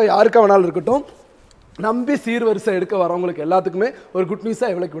அக்காவுக்கா யாருக்கா வேணாலும் இருக்கட்டும், நம்பி சீர்வரிசை எடுக்க வரவங்களுக்கு எல்லாத்துக்குமே ஒரு குட் நியூஸா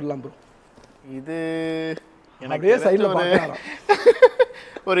எவ்வளவுக்கு விடலாம் ப்ரோ? இது அப்படியே சைடுல பார்க்கலாம்.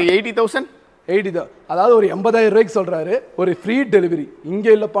 ஒரு 80,000 அதாவது ஒரு 80,000 ரூபாய்க்கு சொல்றாரு. ஒரு ஃப்ரீ டெலிவரி இங்க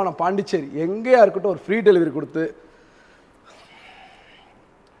இல்லப்பா, நான் பாண்டிச்சேரி எங்கேயா இருக்கட்டும் ஒரு ஃப்ரீ டெலிவரி கொடுத்து,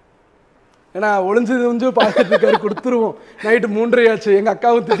 ஏன்னா ஒளிஞ்சு பார்த்துட்டு இருக்காரு, கொடுத்துருவோம். நைட்டு 3:30 ஆச்சு, எங்கள்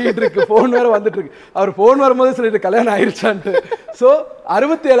அக்காவும் திட்டிகிட்டு இருக்கு, ஃபோன் வேறு வந்துட்டு இருக்கு. அவர் ஃபோன் வரும்போது சொல்லிட்டு கல்யாணம் ஆயிடுச்சான்ட்டு. ஸோ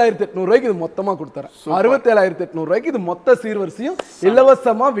 67,800 ரூபாய்க்கு இது மொத்தமாக கொடுத்துறேன். 67,800 ரூபாய்க்கு இது மொத்த சீர்வரிசையும்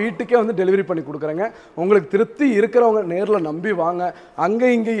இலவசமாக வீட்டுக்கே வந்து டெலிவரி பண்ணி கொடுக்குறேங்க. உங்களுக்கு திருப்தி இருக்கிறவங்க நேரில் நம்பி வாங்க. அங்கே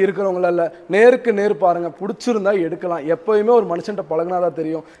இங்கே இருக்கிறவங்களால நேருக்கு நேர் பாருங்கள், பிடிச்சிருந்தா எடுக்கலாம். எப்போயுமே ஒரு மனுஷன்ட்ட பழகினாதான்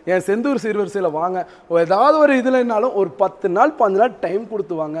தெரியும். என் செந்தூர் சீர்வரிசையில் வாங்க, ஏதாவது ஒரு இதுலனாலும் ஒரு 10 நாள் 15 நாள் டைம்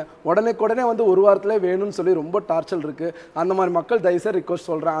கொடுத்து வாங்க. உடனே வந்து ஒரு வாரத்திலே வேணும்னு சொல்லி ரொம்ப டார்ச்சல் இருக்கு. அந்த மாதிரி மக்கள் தயவுசெய்து ரிக்வஸ்ட்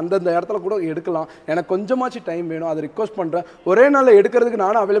சொல்றேன், அந்தந்த இடத்துல கூட எடுக்கலாம். எனக்கு கொஞ்சமாச்சு டைம் வேணும், அதை ரிக்வஸ்ட் பண்றேன். ஒரே நாளில் எடுக்கிறதுக்கு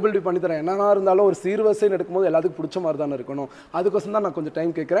நானும் அவைலபிலிட்டி பண்ணி தரேன். என்னன்னா இருந்தாலும் ஒரு சீர்வரிசைன்னு எடுக்கும்போது எல்லாத்துக்கும் பிடிச்ச மாதிரி தானே இருக்கணும். அதுக்கோசம் தான் நான் கொஞ்சம்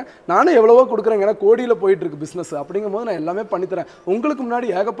டைம் கேட்குறேன். நானும் எவ்வளவோ கொடுக்குறேன், ஏன்னா கோடியில் போயிட்டு இருக்கு பிஸ்னஸ். அப்படிங்கும்போது நான் எல்லாமே பண்ணித்தரேன். உங்களுக்கு முன்னாடி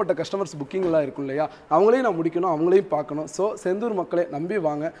ஏகப்பட்ட கஸ்டமர்ஸ் புக்கிங் எல்லாம் இருக்கும் இல்லையா, அவங்களையும் நான் முடிக்கணும், அவங்களையும் பார்க்கணும். ஸோ செந்தூர் மக்களை நம்பி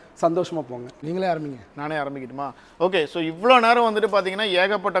வாங்க, சந்தோஷமா போங்க. நீங்களே ஆரம்பிங்க. நானே ஆரம்பிக்கட்டுமா? ஓகே. ஸோ இவ்வளோ நேரம் வந்துட்டு பார்த்தீங்கன்னா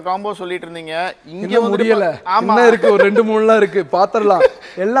ஏகப்பட்ட காம்போ சொல்லிட்டு இருந்தீங்க. இங்க முடியல, ஆமா இருக்கு, ஒரு 2-3 இருக்கு, பாத்திரலாம்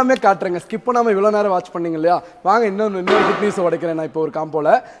எல்லாமே காட்டுறேங்க. ஸ்கிப் பண்ணாம இவ்வளவு நேரம் வாட்ச் பண்ணீங்க இல்லையா, வாங்க இன்னொரு குட் நியூஸ் உடைக்கிறேன் நான் இப்போ ஒரு காம்போல.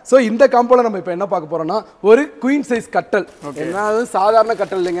 சோ இந்த காம்போல நம்ம இப்போ என்ன பார்க்க போறோம்னா, ஒரு குயின் சைஸ் கட்டல். என்னது சாதாரண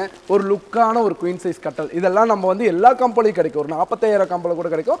கட்டல் இல்லைங்க, ஒரு லுக்கான ஒரு குயின் சைஸ் கட்டல். இதெல்லாம் நம்ம வந்து எல்லா காம்போலையும் கிடைக்கும். ஒரு 45,000 காம்போல கூட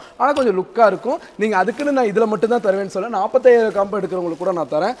கிடைக்கும், ஆனா கொஞ்சம் லுக்கா இருக்கும். நீங்க அதுக்குன்னு நான் இதுல மட்டும் தான் தருவேன்னு சொல்ல, 45,000 காம்போ எடுக்கிறவங்களுக்கு கூட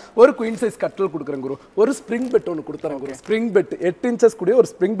நான் தரேன். ஒரு குயின் சைஸ் கட்டல் கொடுக்குறேன் குரு. ஒரு ஸ்ப்ரிங் பெட் ஒன்று கொடுத்துறேன் குரு. ஸ்ப்ரிங் பெட் 8 இன்ச்சஸ் கூடிய ஒரு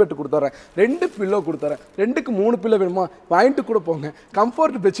ஸ்ப்ரிங் பெட் கொடுத்துறேன். 2 பில்லோ கொடுத்துறேன். 2க்கு 3 பில்லோ வேணுமா வாங்கிட்டு கூட போங்க.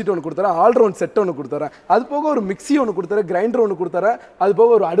 கம்ஃபர்ட் பெட்ஷீட் ஒன்று கொடுத்துறேன். ஆல்ரவுண்ட் செட் ஒன்று கொடுத்துறேன். அது போக ஒரு மிக்ஸி ஒன்று கொடுத்துறேன். கிரைண்டர் ஒன்று கொடுத்துறேன். அது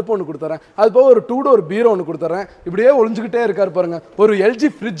போக ஒரு அடுப்பு ஒன்று கொடுத்துறேன். அது போக ஒரு 2 டோர் பீரோ ஒன்று கொடுத்துறேன். இப்படியே ஒளிஞ்சுக்கிட்டே இருக்காரு பாருங்க. ஒரு LG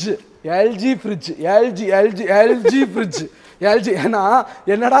ஃப்ரிட்ஜ், ஏன்னா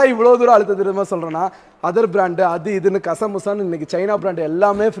என்னடா இவ்வளோ தூரம் அழுத்த தெரியுமா சொல்கிறேன்னா, அதர் பிராண்டு அது இதுன்னு கசமுசான்னு இன்னைக்கு சைனா பிராண்டு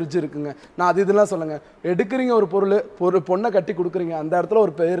எல்லாமே ஃப்ரிட்ஜ் இருக்குங்க. நான் அது இதெல்லாம் சொல்லுங்க. எடுக்கிறீங்க ஒரு பொருள், ஒரு பொண்ணை கட்டி கொடுக்குறீங்க, அந்த இடத்துல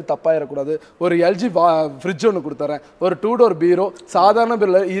ஒரு பேர் தப்பாயிடக்கூடாது. ஒரு எல்ஜி ஃப்ரிட்ஜ் ஒன்று கொடுத்துறேன், ஒரு 2 டோர் பீரோ, சாதாரண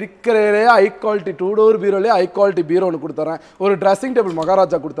பீரோல இருக்கிறதே high quality 2 door பீரோலேயே high quality பீரோ ஒன்று கொடுத்துறேன், ஒரு ட்ரெஸ்ஸிங் டேபிள்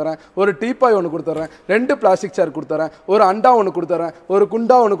மகாராஜா கொடுத்துறேன், ஒரு டீபாய் ஒன்று கொடுத்துறேன், 2 பிளாஸ்டிக் சேர் கொடுத்துறேன், ஒரு அண்டா ஒன்று கொடுத்துறேன், ஒரு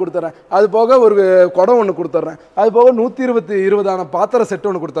குண்டா ஒன்று கொடுத்துறேன், அது போக ஒரு குடம் ஒன்று கொடுத்துறேன், அது போக 120 பாத்திர செட்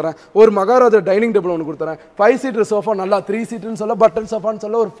ஒன்று கொடுத்துறேன், ஒரு மகாராஜா டைனிங் டேபிள் ஒன்று கொடுத்துறேன், 5 சீட்டர் சோஃபா, நல்லா 3 சீட்டுன்னு சொல்ல பட்டன் சோஃபான்னு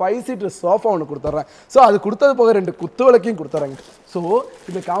சொல்ல ஒரு 5 சீட்டர் சோஃபா ஒன்று கொடுத்துறேன். ஸோ அது கொடுத்தது போக 2 குத்து விளக்கையும் கொடுத்துறேங்க. ஸோ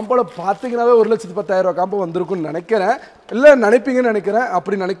இந்த காம்போல பார்த்தீங்கன்னாவே 1,10,000 காம்போ வந்திருக்கும்னு நினைக்கிறேன். இல்லை நினைப்பீங்கன்னு நினைக்கிறேன்.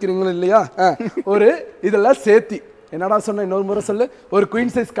 அப்படி நினைக்கிறீங்களா இல்லையா? ஒரு இதெல்லாம் சேர்த்தி என்னடா சொன்ன இன்னொரு முறை சொல்லு. ஒரு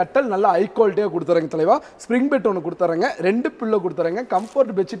குயின் சைஸ் கட்டல் நல்லா ஹை குவாலிட்டியாக கொடுத்துறேங்க தலைவா. ஸ்ப்ரிங் பெட் ஒன்று கொடுத்துறேங்க, 2 pillow கொடுத்துறேங்க,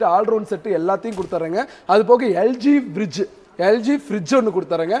 comfort bedsheet all-round set எல்லாத்தையும் கொடுத்துறேங்க. அது போக எல்ஜி ஃப்ரிட்ஜ் ஒன்று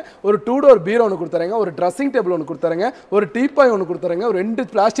கொடுத்துறேங்க, ஒரு 2 டோர் பீரோ ஒன்று கொடுத்துறேங்க, ஒரு ட்ரெஸ்ஸிங் டேபிள் ஒன்று கொடுத்துறேங்க, ஒரு டீபாய் ஒன்று கொடுத்துறேங்க, ஒரு 2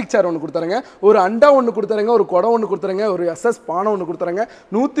 பிளாஸ்டிக் சேர் ஒன்று கொடுத்துறேங்க, ஒரு அண்டா ஒன்று கொடுத்துறேங்க, ஒரு குடம் ஒன்று கொடுத்துறேங்க, ஒரு SS பானை ஒன்று கொடுத்துறேங்க,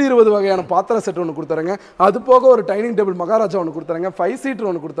 120 வகையான பாத்திர செட் ஒன்று கொடுத்துறேங்க. அது போக ஒரு டைனிங் டேபிள் மகாராஜா ஒன்று கொடுத்துறேங்க, 5 சீட்டர்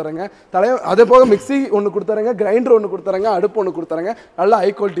ஒன்று கொடுத்துறேங்க, அதே போக மிக்ஸி ஒன்று கொடுத்துறேங்க, கிரைண்டர் ஒன்று கொடுத்துறேங்க, அடுப்பு ஒன்று கொடுத்துறேங்க, நல்ல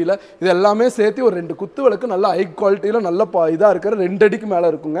ஹை குவாலிட்டியில். இது எல்லாமே சேர்த்து ஒரு 2 குத்து விளக்கு நல்ல ஹை குவாலிட்டியில் நல்ல இதாக இருக்கிற 2 அடிக்கு மேலே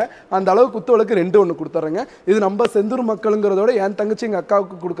இருக்குங்க. அந்த அளவு குத்து விளக்கு 2 ஒன்று கொடுத்துறேங்க. இது நம்ம செந்தூர் மக்களுங்க என் தங்கச்சி எங்க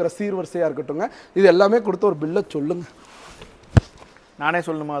அக்காவுக்கு கொடுக்குற சீர் வரிசையா இருக்கட்டுங்க. இது எல்லாமே கொடுத்து ஒரு பில்ல சொல்லுங்க. நானே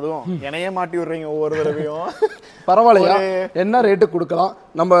சொல்லணுமா? அதுவும் என்னையே மாட்டி விடுறீங்க ஒவ்வொரு தடவையும். பரவாயில்லையா? என்ன ரேட்டு கொடுக்கலாம்?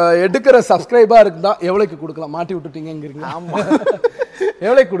 நம்ம எடுக்கிற சப்ஸ்கிரைபா இருந்தா எவ்வளவுக்கு கொடுக்கலாம்? மாட்டி விட்டுட்டீங்க. ஆமா,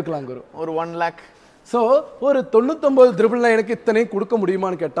 எவ்வளவுக்கு கொடுக்கலாம் குரு? ஒரு 1 lakh. ஸோ ஒரு 99,999 இத்தனையும் கொடுக்க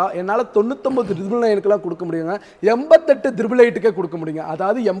முடியுமான்னு கேட்டால் என்னால் 99,999 கொடுக்க முடியுங்க. 88,888 கொடுக்க முடியுங்க.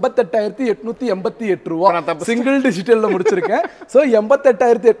 அதாவது 88,888 ரூபா சிங்கிள் டிஜிட்டலில் முடிச்சிருக்கேன். ஸோ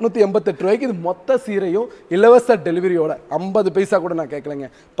 88,888 ரூபாய்க்கு இது மொத்த சீரையும் இலவச டெலிவரியோட 50 பைசா கூட நான் கேட்கலைங்க.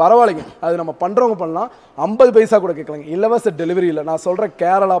 பரவாயில்லைங்க, அது நம்ம பண்ணுறவங்க பண்ணலாம். 50 பைசா கூட கேட்கலைங்க. இலவச டெலிவரியில் நான் சொல்கிறேன்.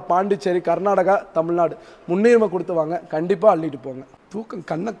 கேரளா, பாண்டிச்சேரி, கர்நாடகா, தமிழ்நாடு முன்னுரிமை கொடுத்து வாங்க. கண்டிப்பாக அள்ளிட்டு போங்க. தூக்கம்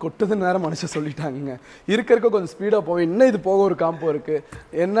கண்ணை கொட்டுதுன்னு நேரம் மனுஷன் சொல்லிட்டாங்க. இருக்க கொஞ்சம் ஸ்பீடாக போவேன். இன்னும் இது போக ஒரு காம்போ இருக்குது.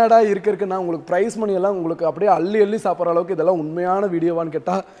 என்னடா இருக்க நான் உங்களுக்கு ப்ரைஸ் மணி எல்லாம் உங்களுக்கு அப்படியே அள்ளி சாப்பிட்ற அளவுக்கு இதெல்லாம் உண்மையான வீடியோவான்னு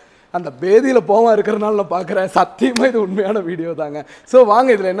கேட்டால் அந்த பேதியில் போவான் இருக்கிறனால நான் பார்க்குறேன். சத்தியமாக இது உண்மையான வீடியோ தாங்க. ஸோ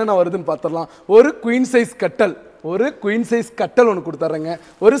வாங்க இதில் என்னென்ன வருதுன்னு பார்த்துடலாம். ஒரு குயின் சைஸ் கட்டல், ஒரு குயின் சைஸ் கட்டல் ஒன்று கொடுத்துட்றேங்க,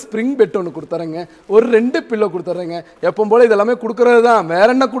 ஒரு ஸ்ப்ரிங் பெட் ஒன்று கொடுத்துட்றேங்க, ஒரு 2 பில்லோ கொடுத்துட்றேங்க. எப்போ போல் இதெல்லாமே கொடுக்குறது தான். வேற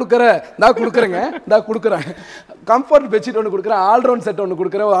என்ன கொடுக்குற? நான் கொடுக்குறேன். கம்ஃபர்ட் பெட்ஷீட் ஒன்று கொடுக்குறேன், ஆல்ரவுண்ட் செட் ஒன்று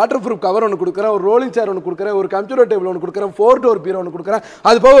கொடுக்குறேன், ஒரு வாட்டர் ப்ரூஃப் கவர் ஒன்று கொடுக்குறேன், ஒரு ரோலிங் சேர் ஒன்று கொடுக்குறேன், ஒரு கம்ப்யூட்டர் டேபிள் ஒன்று கொடுக்குறேன், 4 டோர் பீரோ ஒன்று கொடுக்குறேன்,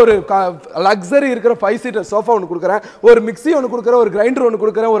 அது போக ஒரு லக்ஸரி இருக்கிற 5 சீட்டர் சோஃபா ஒன்று கொடுக்குறேன், ஒரு மிக்ஸி ஒன்று கொடுக்குறேன், ஒரு கிரைண்டர் ஒன்று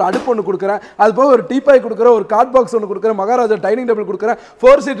கொடுக்குறேன், ஒரு அடுப்பு ஒன்று கொடுக்குறேன், அது போக ஒரு டீபாய் கொடுக்குறேன், ஒரு கார்ட் பாக்ஸ் ஒன்று கொடுக்குறேன், மகாராஜா டைனிங் டேபிள் கொடுக்குறேன்,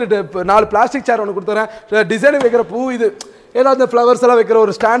 4 சீட்டர் 4 பிளாஸ்டிக் சேர் ஒன்று கொடுத்துறேன், டிசைன் வைக்கிற பூ இது ஏதாவது ஃப்ளவர்ஸ் எல்லாம் வைக்கிற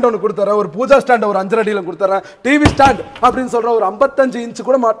ஒரு ஸ்டாண்ட் ஒன்று கொடுத்துறேன், ஒரு பூஜா ஸ்டாண்ட் ஒரு 5 அடியில் கொடுத்துறேன், டிவி ஸ்டாண்ட் அப்படின்னு சொல்கிற ஒரு 55 இன்ச்சு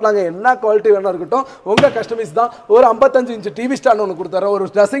கூட மாட்டலாங்க. என்ன குவாலிட்டி வேணா இருக்கட்டும், உங்கள் கஸ்டமைஸ் தான். ஒரு 55 இன்ச்சு டிவி ஸ்டாண்ட் ஒன்று கொடுத்துறேன், ஒரு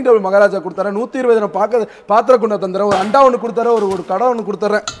ட்ரெஸ்ஸிங் டேபிள் மகாராஜா கொடுத்துறேன், 120 பாத்திர குண்டை தந்துறேன், ஒரு அண்டா ஒன்று கொடுத்துறேன், ஒரு கடை ஒன்று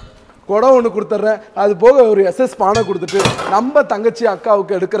கொடுத்துறேன், குடம் ஒன்று கொடுத்துட்றேன். அது போக ஒரு SS பானை கொடுத்துட்டு நம்ம தங்கச்சி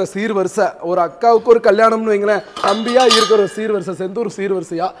அக்காவுக்கு எடுக்கிற சீர் வரிசை, ஒரு அக்காவுக்கு ஒரு கல்யாணம்னு வைங்களேன், தம்பியா இருக்கிற ஒரு சீர் வரிசை, செந்தூர் சீர்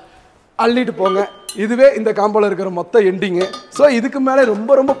வரிசையா அள்ளிட்டு போங்க. இதுவே இந்த காம்போல இருக்கிற மொத்த எண்டிங்கு. ஸோ இதுக்கு மேலே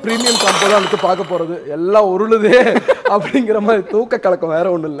ரொம்ப ரொம்ப ப்ரீமியம் காம்போ தான் எடுத்து பார்க்க போகிறது. எல்லாம் உருளுதே அப்படிங்கிற மாதிரி தூக்க கலக்கம் வேற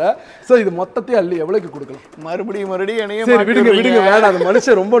ஒன்றும் இல்லை. ஸோ இது மொத்தத்தையும் அள்ளி எவ்வளோக்கு கொடுக்கலாம்? மறுபடியும் சரி விடுங்க வேணாம். அந்த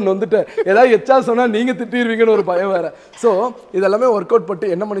மனுஷன் ரொம்ப நொந்துட்டு ஏதாவது எச்சா சொன்னால் நீங்கள் திட்டிடுவீங்கன்னு ஒரு பயம் வேற. ஸோ இதெல்லாமே ஒர்க் அவுட்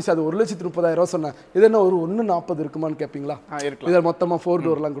பட்டு என்ன மனுஷன் அது 1,30,000 சொன்னேன். இது என்ன ஒரு 1,40 இருக்குமான்னு கேட்பீங்களா? இதில் மொத்தமாக 4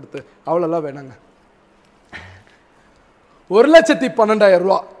 டோர்லாம் கொடுத்து அவ்வளோலாம் வேணாங்க. 1,12,000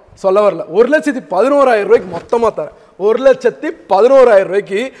 ரூபா சொல்ல வரல. 1,11,000 ரூபாய்க்கு மொத்தமா தரேன். 1,11,000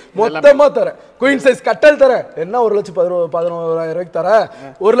 ரூபாய்க்கு மொத்தமா தரேன். குயின் சைஸ் கட்டல் தரேன். என்ன 1,11,000 ரூபாய்க்கு தரேன்?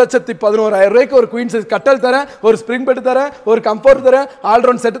 1,11,000 ரூபாய்க்கு ஒரு குயின் சைஸ் கட்டல் தரேன், ஒரு ஸ்ப்ரிங் பெட் தரேன், ஒரு கம்ஃபர்ட் தரேன்,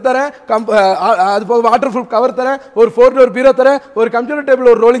 ஆல்ரவுண்ட் செட் தரேன், அது போக வாட்டர் ப்ரூஃப் கவர் தரேன், ஒரு 4 டோர் பீரோ தரேன், ஒரு கம்ப்யூட்டர்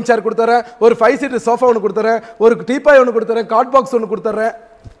டேபிள், ஒரு ரோலிங் சேர் கொடுத்துறேன், ஒரு 5 சீட்டர் சோஃபா ஒன்று கொடுத்துறேன், ஒரு டீபாய் ஒன்று கொடுத்துறேன், கார்ட் பாக்ஸ் ஒன்று கொடுத்துறேன்.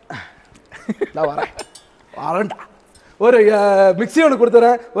 நான் வரேன்டா. ஒரு மிக்ஸி ஒன்று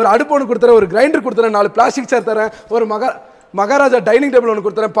கொடுத்துறேன், ஒரு அடுப்பு ஒன்று கொடுத்துறேன், ஒரு கிரைண்டர் கொடுத்துறேன், 4 பிளாஸ்டிக் சேர் தரேன், ஒரு மகாராஜா டைனிங் டேபிள் ஒன்று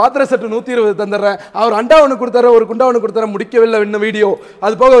கொடுத்துறேன், பாத்திர செட்டு 120 தந்துடுறேன், அவர் அண்டா ஒன்று கொடுத்துறேன், ஒரு குண்டா ஒன்று கொடுத்துறேன், முடிக்கவில்லை இன்னும் வீடியோ.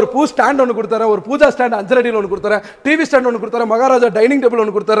 அது போக ஒரு பூ ஸ்டாண்ட் ஒன்று கொடுத்துறேன், ஒரு பூஜா ஸ்டாண்ட் 5 அடியில் ஒன்று கொடுத்துறேன், டிவி ஸ்டாண்ட் ஒன்று கொடுத்துறேன், மகாராஜா டைனிங் டேபிள்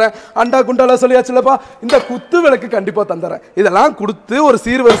ஒன்று கொடுத்துறேன், அண்டா குண்டாலாம் சொல்லியாச்சுல்லப்பா. இந்த குத்து விளக்கு கண்டிப்பாக தந்துடுறேன். இதெல்லாம் கொடுத்து ஒரு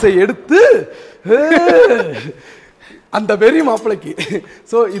சீர்வரிசை எடுத்து அந்த வெறி மாப்பிளைக்கு.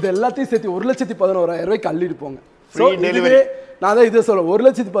 ஸோ இது எல்லாத்தையும் சேர்த்து 1,11,000 ரூபாய்க்கு அள்ளிட்டு போங்க. Free delivery. நான் தான் இதை சொல்ல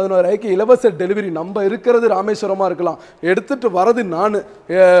 1,11,000 இலவச டெலிவரி. நம்ம இருக்கிறது ராமேஸ்வரமா இருக்கலாம், எடுத்துட்டு வரது நான்,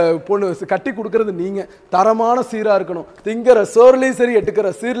 பொண்ணு கட்டி கொடுக்கறது நீங்க. தரமான சீரா இருக்கணும், திங்கிற சோர்லையும் சரி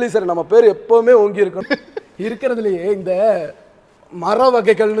எட்டுக்கிற சீர்லையும் சரி நம்ம பேர் எப்பவுமே ஓங்கி இருக்கணும். இருக்கிறதுலையே இந்த மர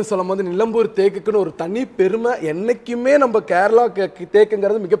வகைகள்னு சொல்லும் போது நிலம்பூர் தேக்குன்னு ஒரு தனி பெருமை என்னைக்குமே நம்ம கேரளா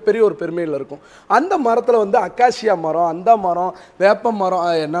தேக்குங்கிறது மிகப்பெரிய ஒரு பெருமையில் இருக்கும். அந்த மரத்தில் வந்து அக்காசியா மரம், அந்த மரம், வேப்ப மரம்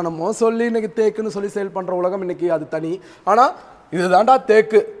என்னென்னமோ சொல்லி இன்னைக்கு தேக்குன்னு சொல்லி சேல் பண்ணுற உலகம் இன்னைக்கு அது தனி. ஆனால் இதுதாண்டா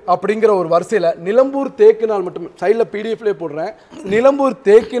தேக்கு அப்படிங்கிற ஒரு வரிசையில் நிலம்பூர் தேக்கினால் மட்டும், சைடில் பிடிஎஃப்லேயே போடுறேன், நிலம்பூர்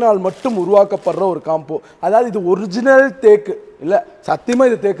தேக்கினால் மட்டும் உருவாக்கப்படுற ஒரு காம்போ. அதாவது இது ஒரிஜினல் தேக்கு இல்லை, சத்தியமாக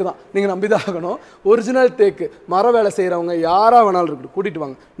இது தேக்கு தான், நீங்கள் நம்பிதான் ஆகணும். ஒரிஜினல் தேக்கு. மர வேலை செய்கிறவங்க யாராக வேணாலும் இருக்கட்டும், கூட்டிகிட்டு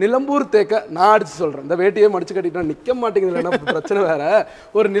வாங்க. நிலம்பூர் தேக்கை நான் அடித்து சொல்கிறேன். இந்த வேட்டையே மடிச்சு கட்டிட்டா நிற்க மாட்டேங்குது, இல்லைன்னா பிரச்சனை வேற.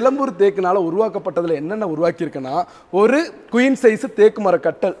 ஒரு நிலம்பூர் தேக்குனால உருவாக்கப்பட்டதில் என்னென்ன உருவாக்கியிருக்குன்னா, ஒரு குயின் சைஸ் தேக்கு மர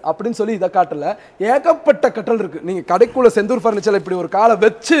கட்டல் அப்படின்னு சொல்லி இதை காட்டல, ஏகப்பட்ட கட்டல் இருக்குது. நீங்கள் கடைக்குள்ள செந்தூர் ஃபர்னிச்சர் இப்படி ஒரு காலை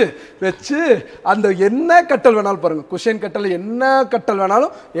வச்சு அந்த என்ன கட்டல் வேணாலும் பாருங்கள், குஷன் கட்டல் என்ன கட்டல்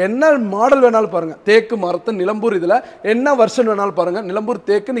வேணாலும், என்ன மாடல் வேணாலும் பாருங்கள், தேக்கு மரத்தை நிலம்பூர் இதில் என்ன வருஷன் வேணாலும் பாருங்க. நிலம்பூர்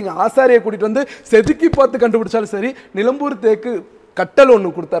தேக்கு நீங்க ஆசாரியை கூட்டிட்டு வந்து செதுக்கி பார்த்து கண்டுபிடிச்சாலும் சரி, நிலம்பூர் தேக்கு கட்டல் ஒன்று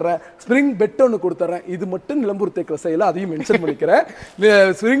கொடுத்துட்றேன், ஸ்ப்ரிங் பெட் ஒன்று கொடுத்துட்றேன். இது மட்டும் நிலம்பூர் தேக்கிற செய்யல, அதையும் மென்ஷன் பண்ணிக்கிறேன்.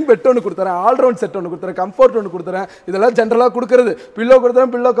 ஸ்ப்ரிங் பெட் ஒன்று கொடுத்துறேன், ஆல்ரவுண்ட் செட் ஒன்று கொடுத்துறேன், கம்ஃபர்ட் ஒன்று கொடுத்துறேன். இதெல்லாம் ஜென்ரலாக கொடுக்குறது. பில்லோ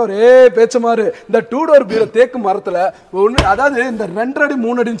கொடுத்துறேன், பில்லோ கவர் பேச்சமாறு. இந்த 2 டோர் பீரோ தேக்கு மரத்தில் ஒன்று, அதாவது இந்த 2 அடி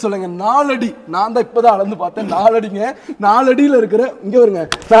 3 அடின்னு சொல்லுங்க, 4 அடி. நான் தான் இப்போதான் அளந்து பார்த்தேன், 4 அடிங்க. 4 அடியில் இருக்கிற இங்கே வருங்க,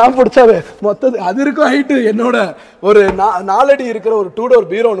 நான் பிடிச்சாவே மொத்தது அது இருக்கும் ஹைட்டு என்னோட. ஒரு 4 அடி இருக்கிற ஒரு 2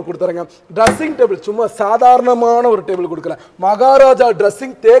 டோர் பீரோ ஒன்று கொடுத்துறேங்க. ட்ரெஸ்ஸிங் டேபிள் சும்மா சாதாரணமான ஒரு டேபிள் கொடுக்குறேன். மகாராஜா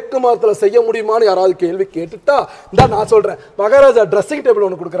ட்ரெஸ்ஸிங் தேக்கு மரத்தில் செய்ய முடியுமான்னு யாராவது கேள்வி கேட்டுட்டா இந்த நான் சொல்றேன், மகாராஜா ட்ரெஸ்ஸிங் டேபிள்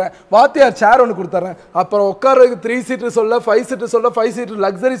ஒன்று கொடுக்குறேன், வாத்தியார் சேர் ஒன்று கொடுத்துறேன். அப்புறம் உட்கார்றதுக்கு 3 சீட்டர் சொல்ல, 5 சீட்டர் சொல்ல, 5 சீட்டர்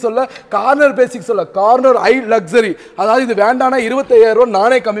லக்ஸரி சொல்ல, கார்னர் பேசிக் சொல்ல, கார்னர் ஐ லக்ஸரி. அதாவது இது வேண்டானா 25,000 ரூபாய்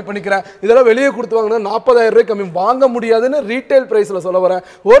நானே கம்மி பண்ணிக்கிறேன். இதெல்லாம் வெளியே கொடுத்து வாங்கினா 40,000 ரூபாய் கம்மி வாங்க முடியாதுன்னு ரீட்டைல் பிரைஸ்ல சொல்ல வரேன்.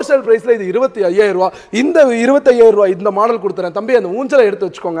 ஹோல்சேல் பிரைஸ்ல இது 25,000 ரூபாய். இந்த 25,000 ரூபாய் இந்த மாடல் கொடுத்துறேன். தம்பி அந்த ஊஞ்சலை எடுத்து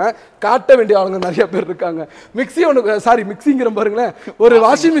வச்சுக்கோங்க, காட்ட வேண்டிய ஆளுங்க நிறைய பேர் இருக்காங்க. மிக்ஸி ஒன்று, சாரி மிக்ஸிங்கிற பாருங்களேன், ஒரு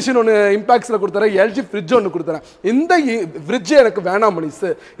வாஷிங் மிஷின் ஒன்று இம்பாக்ட்ஸில் கொடுத்துறேன், எல்ஜி ஃப்ரிட்ஜ் ஒன்று கொடுத்துறேன். இந்த ஃப்ரிட்ஜ் எனக்கு வேணாம் மணிஸ்,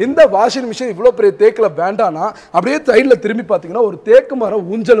 இந்த வாஷிங் மிஷின் இவ்வளோ பெரிய தேக்கில் வேண்டானா அப்படியே சைடில் திரும்பி பார்த்தீங்கன்னா ஒரு தேக்கு மரம்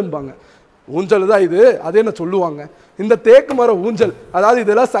ஊஞ்சலும்பாங்க. ஊஞ்சல் தான் இது, அதே என்ன சொல்லுவாங்க. இந்த தேக்கு மரம் ஊஞ்சல், அதாவது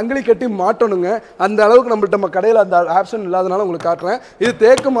இதெல்லாம் சங்கிலி கட்டி மாட்டணுங்க. அந்த அளவுக்கு நம்மள்ட்ட நம்ம கடையில் அந்த ஆப்ஷன் இல்லாதனால உங்களுக்கு காட்டுறேன். இது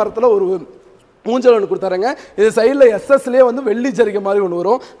தேக்கு மரத்தில் ஒரு ஊஞ்சல் ஒன்று கொடுத்தாருங்க. இது சைடில் எஸ்எஸ்லேயே வந்து வெள்ளி ஜரிகை மாதிரி ஒன்று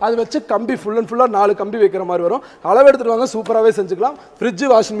வரும், அது வச்சு கம்பி ஃபுல் அண்ட் ஃபுல்லாக 4 கம்பி வைக்கிற மாதிரி வரும். அளவு எடுத்துகிட்டு வாங்க, சூப்பராகவே செஞ்சுக்கலாம். ஃப்ரிட்ஜ்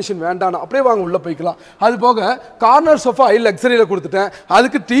வாஷிங் மிஷின் வேண்டாம், அப்படியே வாங்க உள்ளே போய்க்கலாம். அது போக கார்னர் சோஃபா ஐ லக்ஸரியில் கொடுத்துட்டேன்.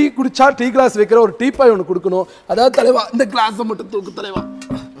 அதுக்கு டீ குடிச்சா டீ கிளாஸ் வைக்கிற ஒரு டீப்பாய் ஒன்று கொடுக்கணும். அதாவது தலைவா இந்த கிளாஸை மட்டும் தூக்கு தலைவா.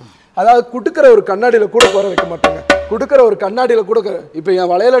 அதாவது குடுக்கிற ஒரு கண்ணாடியில் கூட போற வைக்க மாட்டாங்க, குடுக்கிற ஒரு கண்ணாடியில் கூட. இப்போ என்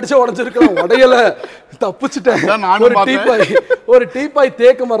வளையல் அடிச்சு உடஞ்சிருக்கலாம், உடையல தப்பிச்சுட்டேன். ஒரு டீப்பாய்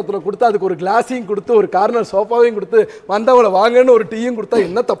தேக்கு மரத்தில் கொடுத்து அதுக்கு ஒரு கிளாஸையும் கொடுத்து ஒரு கார்னர் சோஃபாவையும் கொடுத்து வந்தவங்களை வாங்கன்னு ஒரு டீயும் கொடுத்தா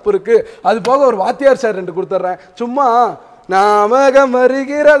என்ன தப்பு இருக்கு? அது போக ஒரு வாத்தியார் சேர் 2 கொடுத்துட்றேன். சும்மா நாமகம்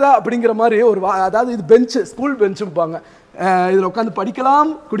வருகிறதா அப்படிங்கிற மாதிரி ஒரு, அதாவது இது பெஞ்சு, ஸ்கூல் பெஞ்சுப்பாங்க, இதில் உட்காந்து படிக்கலாம்,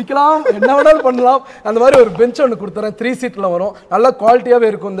 குடிக்கலாம், என்ன வேணாலும் பண்ணலாம். அந்த மாதிரி ஒரு பெஞ்ச் ஒன்று கொடுத்துறேன். 3 சீட்டில் வரும், நல்லா குவாலிட்டியாகவே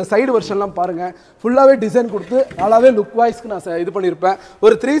இருக்கும். இந்த சைடு வெர்ஷன்லாம் பாருங்கள், ஃபுல்லாகவே டிசைன் கொடுத்து நல்லாவே லுக் வாய்ஸ்க்கு நான் இது பண்ணியிருப்பேன்.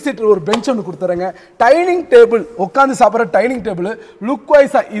 ஒரு 3 சீட்டர் ஒரு பெஞ்ச் ஒன்று கொடுத்துறேங்க. டைனிங் டேபிள், உட்காந்து சாப்பிட்ற டைனிங் டேபிள் லுக்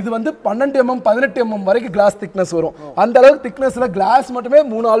வாய்ஸாக இது வந்து 12 mm 18 mm வரைக்கும் கிளாஸ் திக்னஸ் வரும். அந்த அளவுக்கு திக்னஸில் கிளாஸ் மட்டுமே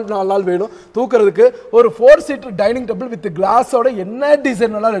 3 நாள் 4 நாள் வேணும் தூக்குறதுக்கு. ஒரு 4 சீட்டர் டைனிங் டேபிள் வித் கிளாஸோட என்ன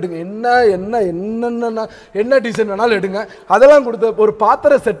டிசைன் வேணாலும் எடுங்க, என்ன டிசைன் வேணாலும் எடுங்க. அதெல்லாம் கொடுத்து ஒரு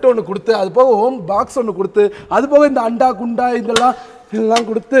பாத்திர செட் ஒன்று கொடுத்து, அது போக ஹோம் பாக்ஸ் ஒன்று கொடுத்து, அது போக இந்த அண்டா குண்டா இதெல்லாம்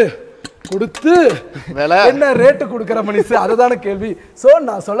கொடுத்து என்ன ரேட்டு கொடுக்குற மனுஷு? அதுதான கேள்வி. ஸோ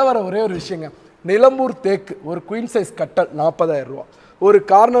நான் சொல்ல வர ஒரே ஒரு விஷயங்க, நிலம்பூர் தேக்கு ஒரு குயின் சைஸ் கட்டல் 40,000 ரூபா, ஒரு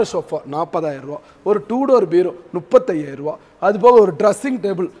கார்னர் சோஃபா 40,000 ரூபா, ஒரு 2 டோர் பீரோ 35,000 ரூபா, அது போக ஒரு ட்ரெஸ்ஸிங்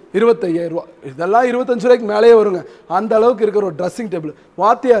டேபிள் 25,000 ரூபா. இதெல்லாம் 25 ரூபாய்க்கு மேலேயே வருங்க. அந்த அளவுக்கு இருக்கிற ஒரு ட்ரெஸ்ஸிங் டேபிள்,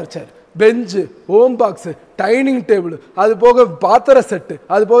 வாத்தியார் சேர், பெஞ்சு, ஹோம் பாக்ஸு, டைனிங் டேபிள், அது போக பாத்திர செட்டு,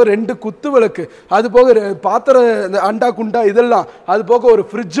 அது போக 2 குத்து விளக்கு, அது போக பாத்திர அண்டா குண்டா இதெல்லாம், அது போக ஒரு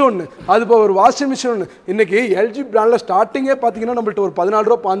ஃப்ரிட்ஜ் ஒன்று, அது போக ஒரு வாஷிங் மிஷின் ஒன்று. இன்னைக்கு எல்ஜி பிராண்டில் ஸ்டார்டிங்கே பார்த்தீங்கன்னா நம்மள்ட்ட ஒரு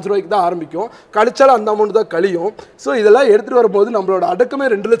 14 ரூபா 5 ரூபாய்க்கு தான் ஆரம்பிக்கும், கழிச்சாலும் அந்த அமௌண்ட் தான் கழியும். ஸோ இதெல்லாம் எடுத்துகிட்டு வரும்போது நம்மளோட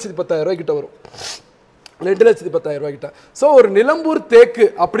அடக்கமே 2,10,000 ரூபாய் கிட்ட வரும். 2,10,000 கிட்ட. ஸோ ஒரு நிலம்பூர் தேக்கு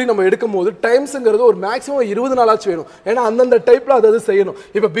அப்படி நம்ம எடுக்கும் போது டைம்ஸுங்கிறது ஒரு மேக்ஸிமம் 20 நாளாச்சு வேணும். ஏன்னா அந்தந்த டைப்ல அது செய்யணும்.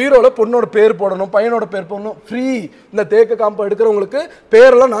 இப்போ பீரோல பொண்ணோட பேர் போடணும், பையனோட பேர் போடணும், ஃப்ரீ. இந்த தேக்கு காம்போ எடுக்கிறவங்களுக்கு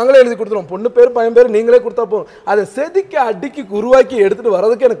பேரெல்லாம் நாங்களே எழுதி கொடுத்துருவோம். பொண்ணு பேர் பையன் பேர் நீங்களே கொடுத்தா போதும். அதை செதுக்கி அடிக்கி உருவாக்கி எடுத்துட்டு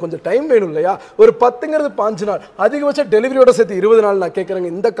வரதுக்கு எனக்கு கொஞ்சம் டைம் வேணும் இல்லையா? ஒரு 10ங்கிறது 5 நாள், அதிகபட்ச டெலிவரியோட சேர்த்து 20 நாள் நான் கேட்குறேங்க.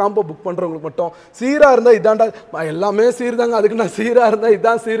 இந்த காம்போ புக் பண்றவங்களுக்கு மட்டும். சீரா இருந்தா இதாண்டா எல்லாமே சீர் தாங்க, அதுக்கு நான் சீரா இருந்தா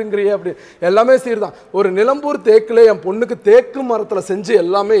இதான் சீருங்கிறியே அப்படி எல்லாமே சீர் தான். ஒரு நிலம்பூர் தேக்குல என் பொண்ணுக்கு தேக்கு மரத்துல செஞ்சு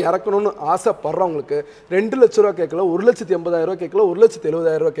எல்லாமே இறக்கணும்னு ஆசைப்படுறவங்களுக்கு 2 லட்ச ரூபா கேட்கல, 1,80,000 கேட்கல,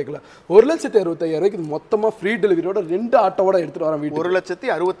 1,70,000 கேட்கல, 1,65,000 மொத்தமா ஃப்ரீ டெலிவரியோட 2 ஆட்டோவோட எடுத்துட்டு வரேன் வீட்டுக்கு.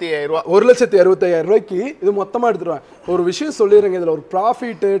 1,65,000 1,65,000 இது மொத்தமா எடுத்துட்டு வரேன். ஒரு விஷயம் சொல்லிடுறேங்க, இதுல ஒரு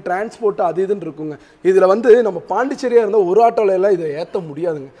ப்ராஃபிட் டிரான்ஸ்போர்ட் அது இதுன்னு இருக்குங்க. இதுல நம்ம பாண்டிச்சேரியா இருந்தா ஒரு ஆட்டோல எல்லாம் இதை ஏத்த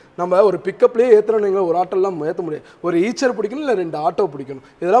முடியாதுங்க. நம்ம ஒரு பிக்கப்லேயே ஏற்றுறோம், ஒரு ஆட்டோலாம் ஏற்ற முடியாது. ஒரு ஈச்சர் பிடிக்கணும், இல்லை 2 ஆட்டோ பிடிக்கணும்.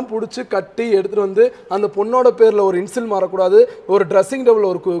 இதெல்லாம் பிடிச்சி கட்டி எடுத்துகிட்டு வந்து அந்த பொண்ணோட பேரில் ஒரு இன்சில் மாறக்கூடாது, ஒரு ட்ரெஸ்ஸிங் டேபிள்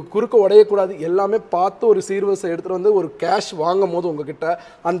ஒரு குறுக்க உடையக்கூடாது. எல்லாமே பார்த்து ஒரு சீர்வரிசை எடுத்துகிட்டு வந்து ஒரு கேஷ் வாங்கும் போது உங்ககிட்ட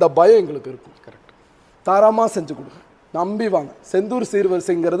அந்த பயம் எங்களுக்கு இருக்கும். கரெக்ட், தாராளமாக செஞ்சு கொடுங்க, நம்பி வாங்க. செந்தூர்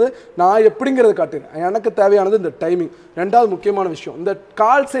சீர்வரிசைங்கிறது நான் எப்படிங்கிறத காட்டுறேன். எனக்கு தேவையானது இந்த டைமிங். 2வது முக்கியமான விஷயம், இந்த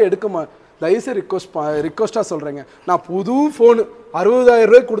கால்ஸை எடுக்க தயவுசெய்து ரிக்வஸ்ட்டாக சொல்கிறேங்க. நான் புது ஃபோனு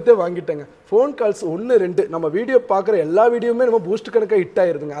 60,000 கொடுத்தே வாங்கிட்டேங்க. ஃபோன் கால்ஸ் 1 2 நம்ம வீடியோ பார்க்குற எல்லா வீடியோவுமே நம்ம பூஸ்ட் கணக்காக ஹிட்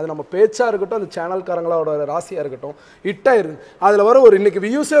ஆயிருதுங்க. அது நம்ம பேச்சாக இருக்கட்டும், அந்த சேனல்காரங்களோட ராசியாக இருக்கட்டும், ஹிட் ஆயிருது. அதில் வர ஒரு இன்னைக்கு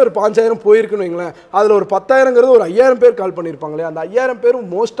வியூஸே ஒரு 5,000 போயிருக்குன்னு வைங்களேன். அதில் ஒரு 10,000ங்கிறது ஒரு 5,000 பேர் கால் பண்ணியிருப்பாங்களே. அந்த 5,000 பேரும்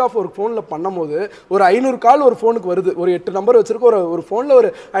மோஸ்ட் ஆஃப் ஒரு ஃபோனில் பண்ணும்போது ஒரு 500 கால் ஒரு ஃபோனுக்கு வருது. ஒரு 8 நம்பர் வச்சிருக்க ஒரு ஃபோனில்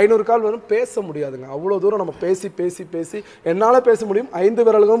ஒரு 500 கால் வரும். பேச முடியாதுங்க. அவ்வளோ தூரம் நம்ம பேசி என்னால் பேச முடியும். 5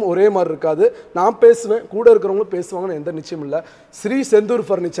 விரல்களும் ஒரே மாதிரி இருக்காது. நான் பேசுவேன், கூட இருக்கிறவங்களும் பேசுவாங்கன்னு எந்த நிச்சயம் இல்லை. ஸ்ரீ செந்தூர்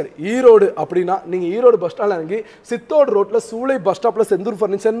ஃபர்னிச்சர் ஈரோடு அப்படின்னா நீங்கள் ஈரோடு பஸ் ஸ்டாண்டில் இறங்கி சித்தோடு ரோட்டில் சூளை பஸ் ஸ்டாப்பில் செந்தூர்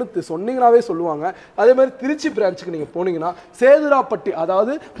ஃபர்னிச்சர்னு சொன்னீங்கன்னாவே சொல்லுவாங்க. அதே மாதிரி திருச்சி பிரான்ச்சுக்கு நீங்கள் போனீங்கன்னா சேதுராப்பட்டி,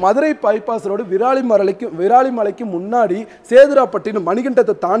 அதாவது மதுரை பைபாஸ் ரோடு விராலிமலைக்கு முன்னாடி சேதுராப்பட்டின்னு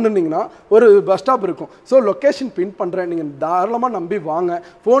மணிகண்டத்தை தாண்டினீங்கன்னா ஒரு பஸ் ஸ்டாப் இருக்கும். ஸோ லொக்கேஷன் பின் பண்ணுறேன், நீங்கள் தாராளமாக நம்பி வாங்க.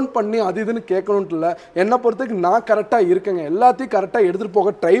 ஃபோன் பண்ணி அது இதுன்னு கேட்கணுன்ட்டு இல்லை. என்னை பொறுத்தவரைக்கும் நான் கரெக்டாக இருக்கேங்க. எல்லாத்தையும் கரெக்டாக எடுத்துகிட்டு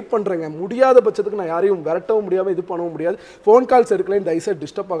போக ட்ரை பண்ணுறேங்க. முடியாத பட்சத்துக்கு நான் யாரையும் விரட்டவும் முடியாமல் இது பண்ணவும் முடியாது. ஃபோன் கால்ஸ் எடுக்கலைன்னு தயவுசெய்து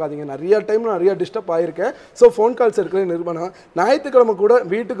டிஸ்டர்ப் ஆகாதீங்க. நிறைய டைம் நிறைய டிஸ்டர்ப் ஆகியிருக்கேன். ஸோ ஃபோன் கால்ஸ் எடுக்கலைன்னு நிறுவனம். ஞாயிற்றுக்கிழமை கூட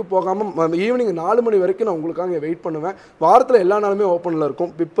வீட்டுக்கு போகாமல் ஈவினிங் 4 மணி வரைக்கும் நான் உங்களுக்காக வெயிட் பண்ணுவேன். வாரத்தில் எல்லா நாளுமே ஓப்பனில்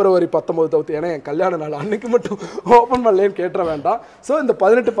இருக்கும். பிப்ரவரி 19 தவிர்த்து, ஏன்னா என் கல்யாண நாள் அன்னைக்கு மட்டும் ஓப்பன் பண்ணலேன்னு கேட்டுற வேண்டாம். ஸோ இந்த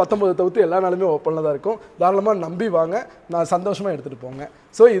 18 19 தவிர்த்து எல்லா நாளுமே ஓப்பனில் தான் இருக்கும். தாராளமாக நம்பி வாங்க, நான் சந்தோஷமாக எடுத்துகிட்டு போங்க.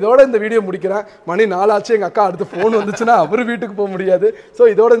 ஸோ இதோட இந்த வீடியோ முடிக்கிறேன். மணி 4 ஆச்சு. எங்கள் அக்கா அடுத்து ஃபோன் வந்துச்சுன்னா அவர் வீட்டுக்கு போக முடியாது. ஸோ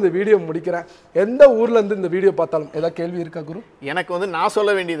இதோட இந்த வீடியோ முடிக்கிறேன். எந்த ஊர்லேருந்து இந்த வீடியோ பார்த்தாலும் ஏதாவது கேள்வி இருக்கா குரு? எனக்கு நான்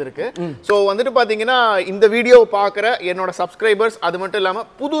சொல்ல வேண்டியது இருக்கு. ஸோ பார்த்தீங்கன்னா இந்த வீடியோ பார்க்குற என்னோட சப்ஸ்கிரைபர்ஸ், அது மட்டும் இல்லாமல்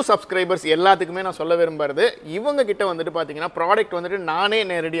புது சப்ஸ்கிரைபர்ஸ் எல்லாத்துக்குமே நான் சொல்ல விரும்புறது, இவங்க கிட்ட பார்த்தீங்கன்னா ப்ராடக்ட் நானே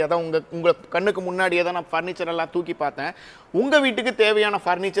நேரடியாக தான் உங்கள் கண்ணுக்கு முன்னாடியே தான் நான் ஃபர்னிச்சர் எல்லாம் தூக்கி பார்த்தேன். உங்கள் வீட்டுக்கு தேவையான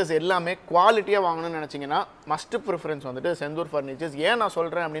ஃபர்னிச்சர்ஸ் எல்லாமே குவாலிட்டியாக வாங்கணும்னு நினச்சிங்கன்னா மஸ்ட் ப்ரிஃபரன்ஸ் செந்தூர் ஃபர்னிச்சர்ஸ். ஏன் நான்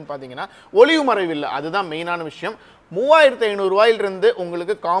சொல்கிறேன் அப்படின்னு பார்த்தீங்கன்னா, ஒளிவு மறைவு இல்லை, அதுதான் மெயினான விஷயம். 3,500 ரூபாயிலிருந்து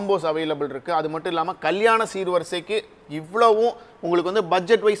உங்களுக்கு காம்போஸ் அவைலபிள் இருக்குது. அது மட்டும் இல்லாமல் கல்யாண சீர்வரிசைக்கு இவ்வளவும் உங்களுக்கு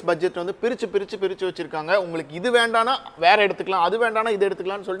பட்ஜெட் வைஸ் பட்ஜெட் பிரித்து வச்சுருக்காங்க. உங்களுக்கு இது வேண்டானா வேற எடுத்துக்கலாம், அது வேண்டானா இது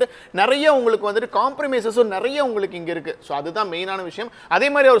எடுத்துக்கலாம்னு சொல்லிட்டு நிறைய உங்களுக்கு காம்ப்ரமைசஸும் நிறைய உங்களுக்கு இங்கே இருக்குது. ஸோ அதுதான் மெயினான விஷயம். அதே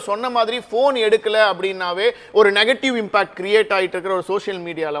மாதிரி அவர் சொன்ன மாதிரி ஃபோன் எடுக்கலை அப்படின்னாவே ஒரு நெகட்டிவ் இம்பாக்ட் கிரியேட் ஆகிட்டு இருக்கிற ஒரு சோஷியல்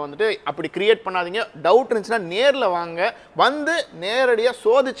மீடியாவில் அப்படி கிரியேட் பண்ணாதீங்க. டவுட் இருந்துச்சுன்னா நேரில் வாங்க, வந்து நேரடியாக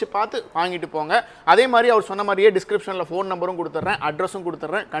சோதிச்சு பார்த்து வாங்கிட்டு போங்க. அதே மாதிரி அவர் சொன்ன மாதிரியே டிஸ்கிரிப்ஷனில் ஃபோன் நம்பரும் கொடுத்துட்றேன், அட்ரஸும்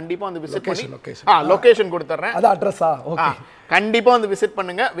கொடுத்துட்றேன். கண்டிப்பாக விசிட் பண்ணி லொகேஷன் கொடுத்துட்றேன். அது அட்ரஸா? கண்டிப்பாக விசிட்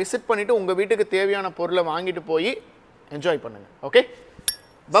பண்ணுங்க. விசிட் பண்ணிட்டு உங்க வீட்டுக்கு தேவையான பொருளை வாங்கிட்டு போய் என்ஜாய் பண்ணுங்க. Okay,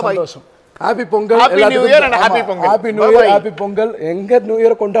 by by. Happy Pongal, happy new year and happy Pongal. Happy new year, happy Pongal. எங்க நியூ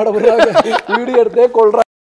இயர் கொண்டாட போறாங்க? வீடியோ எடுத்தே கொள்றாங்க.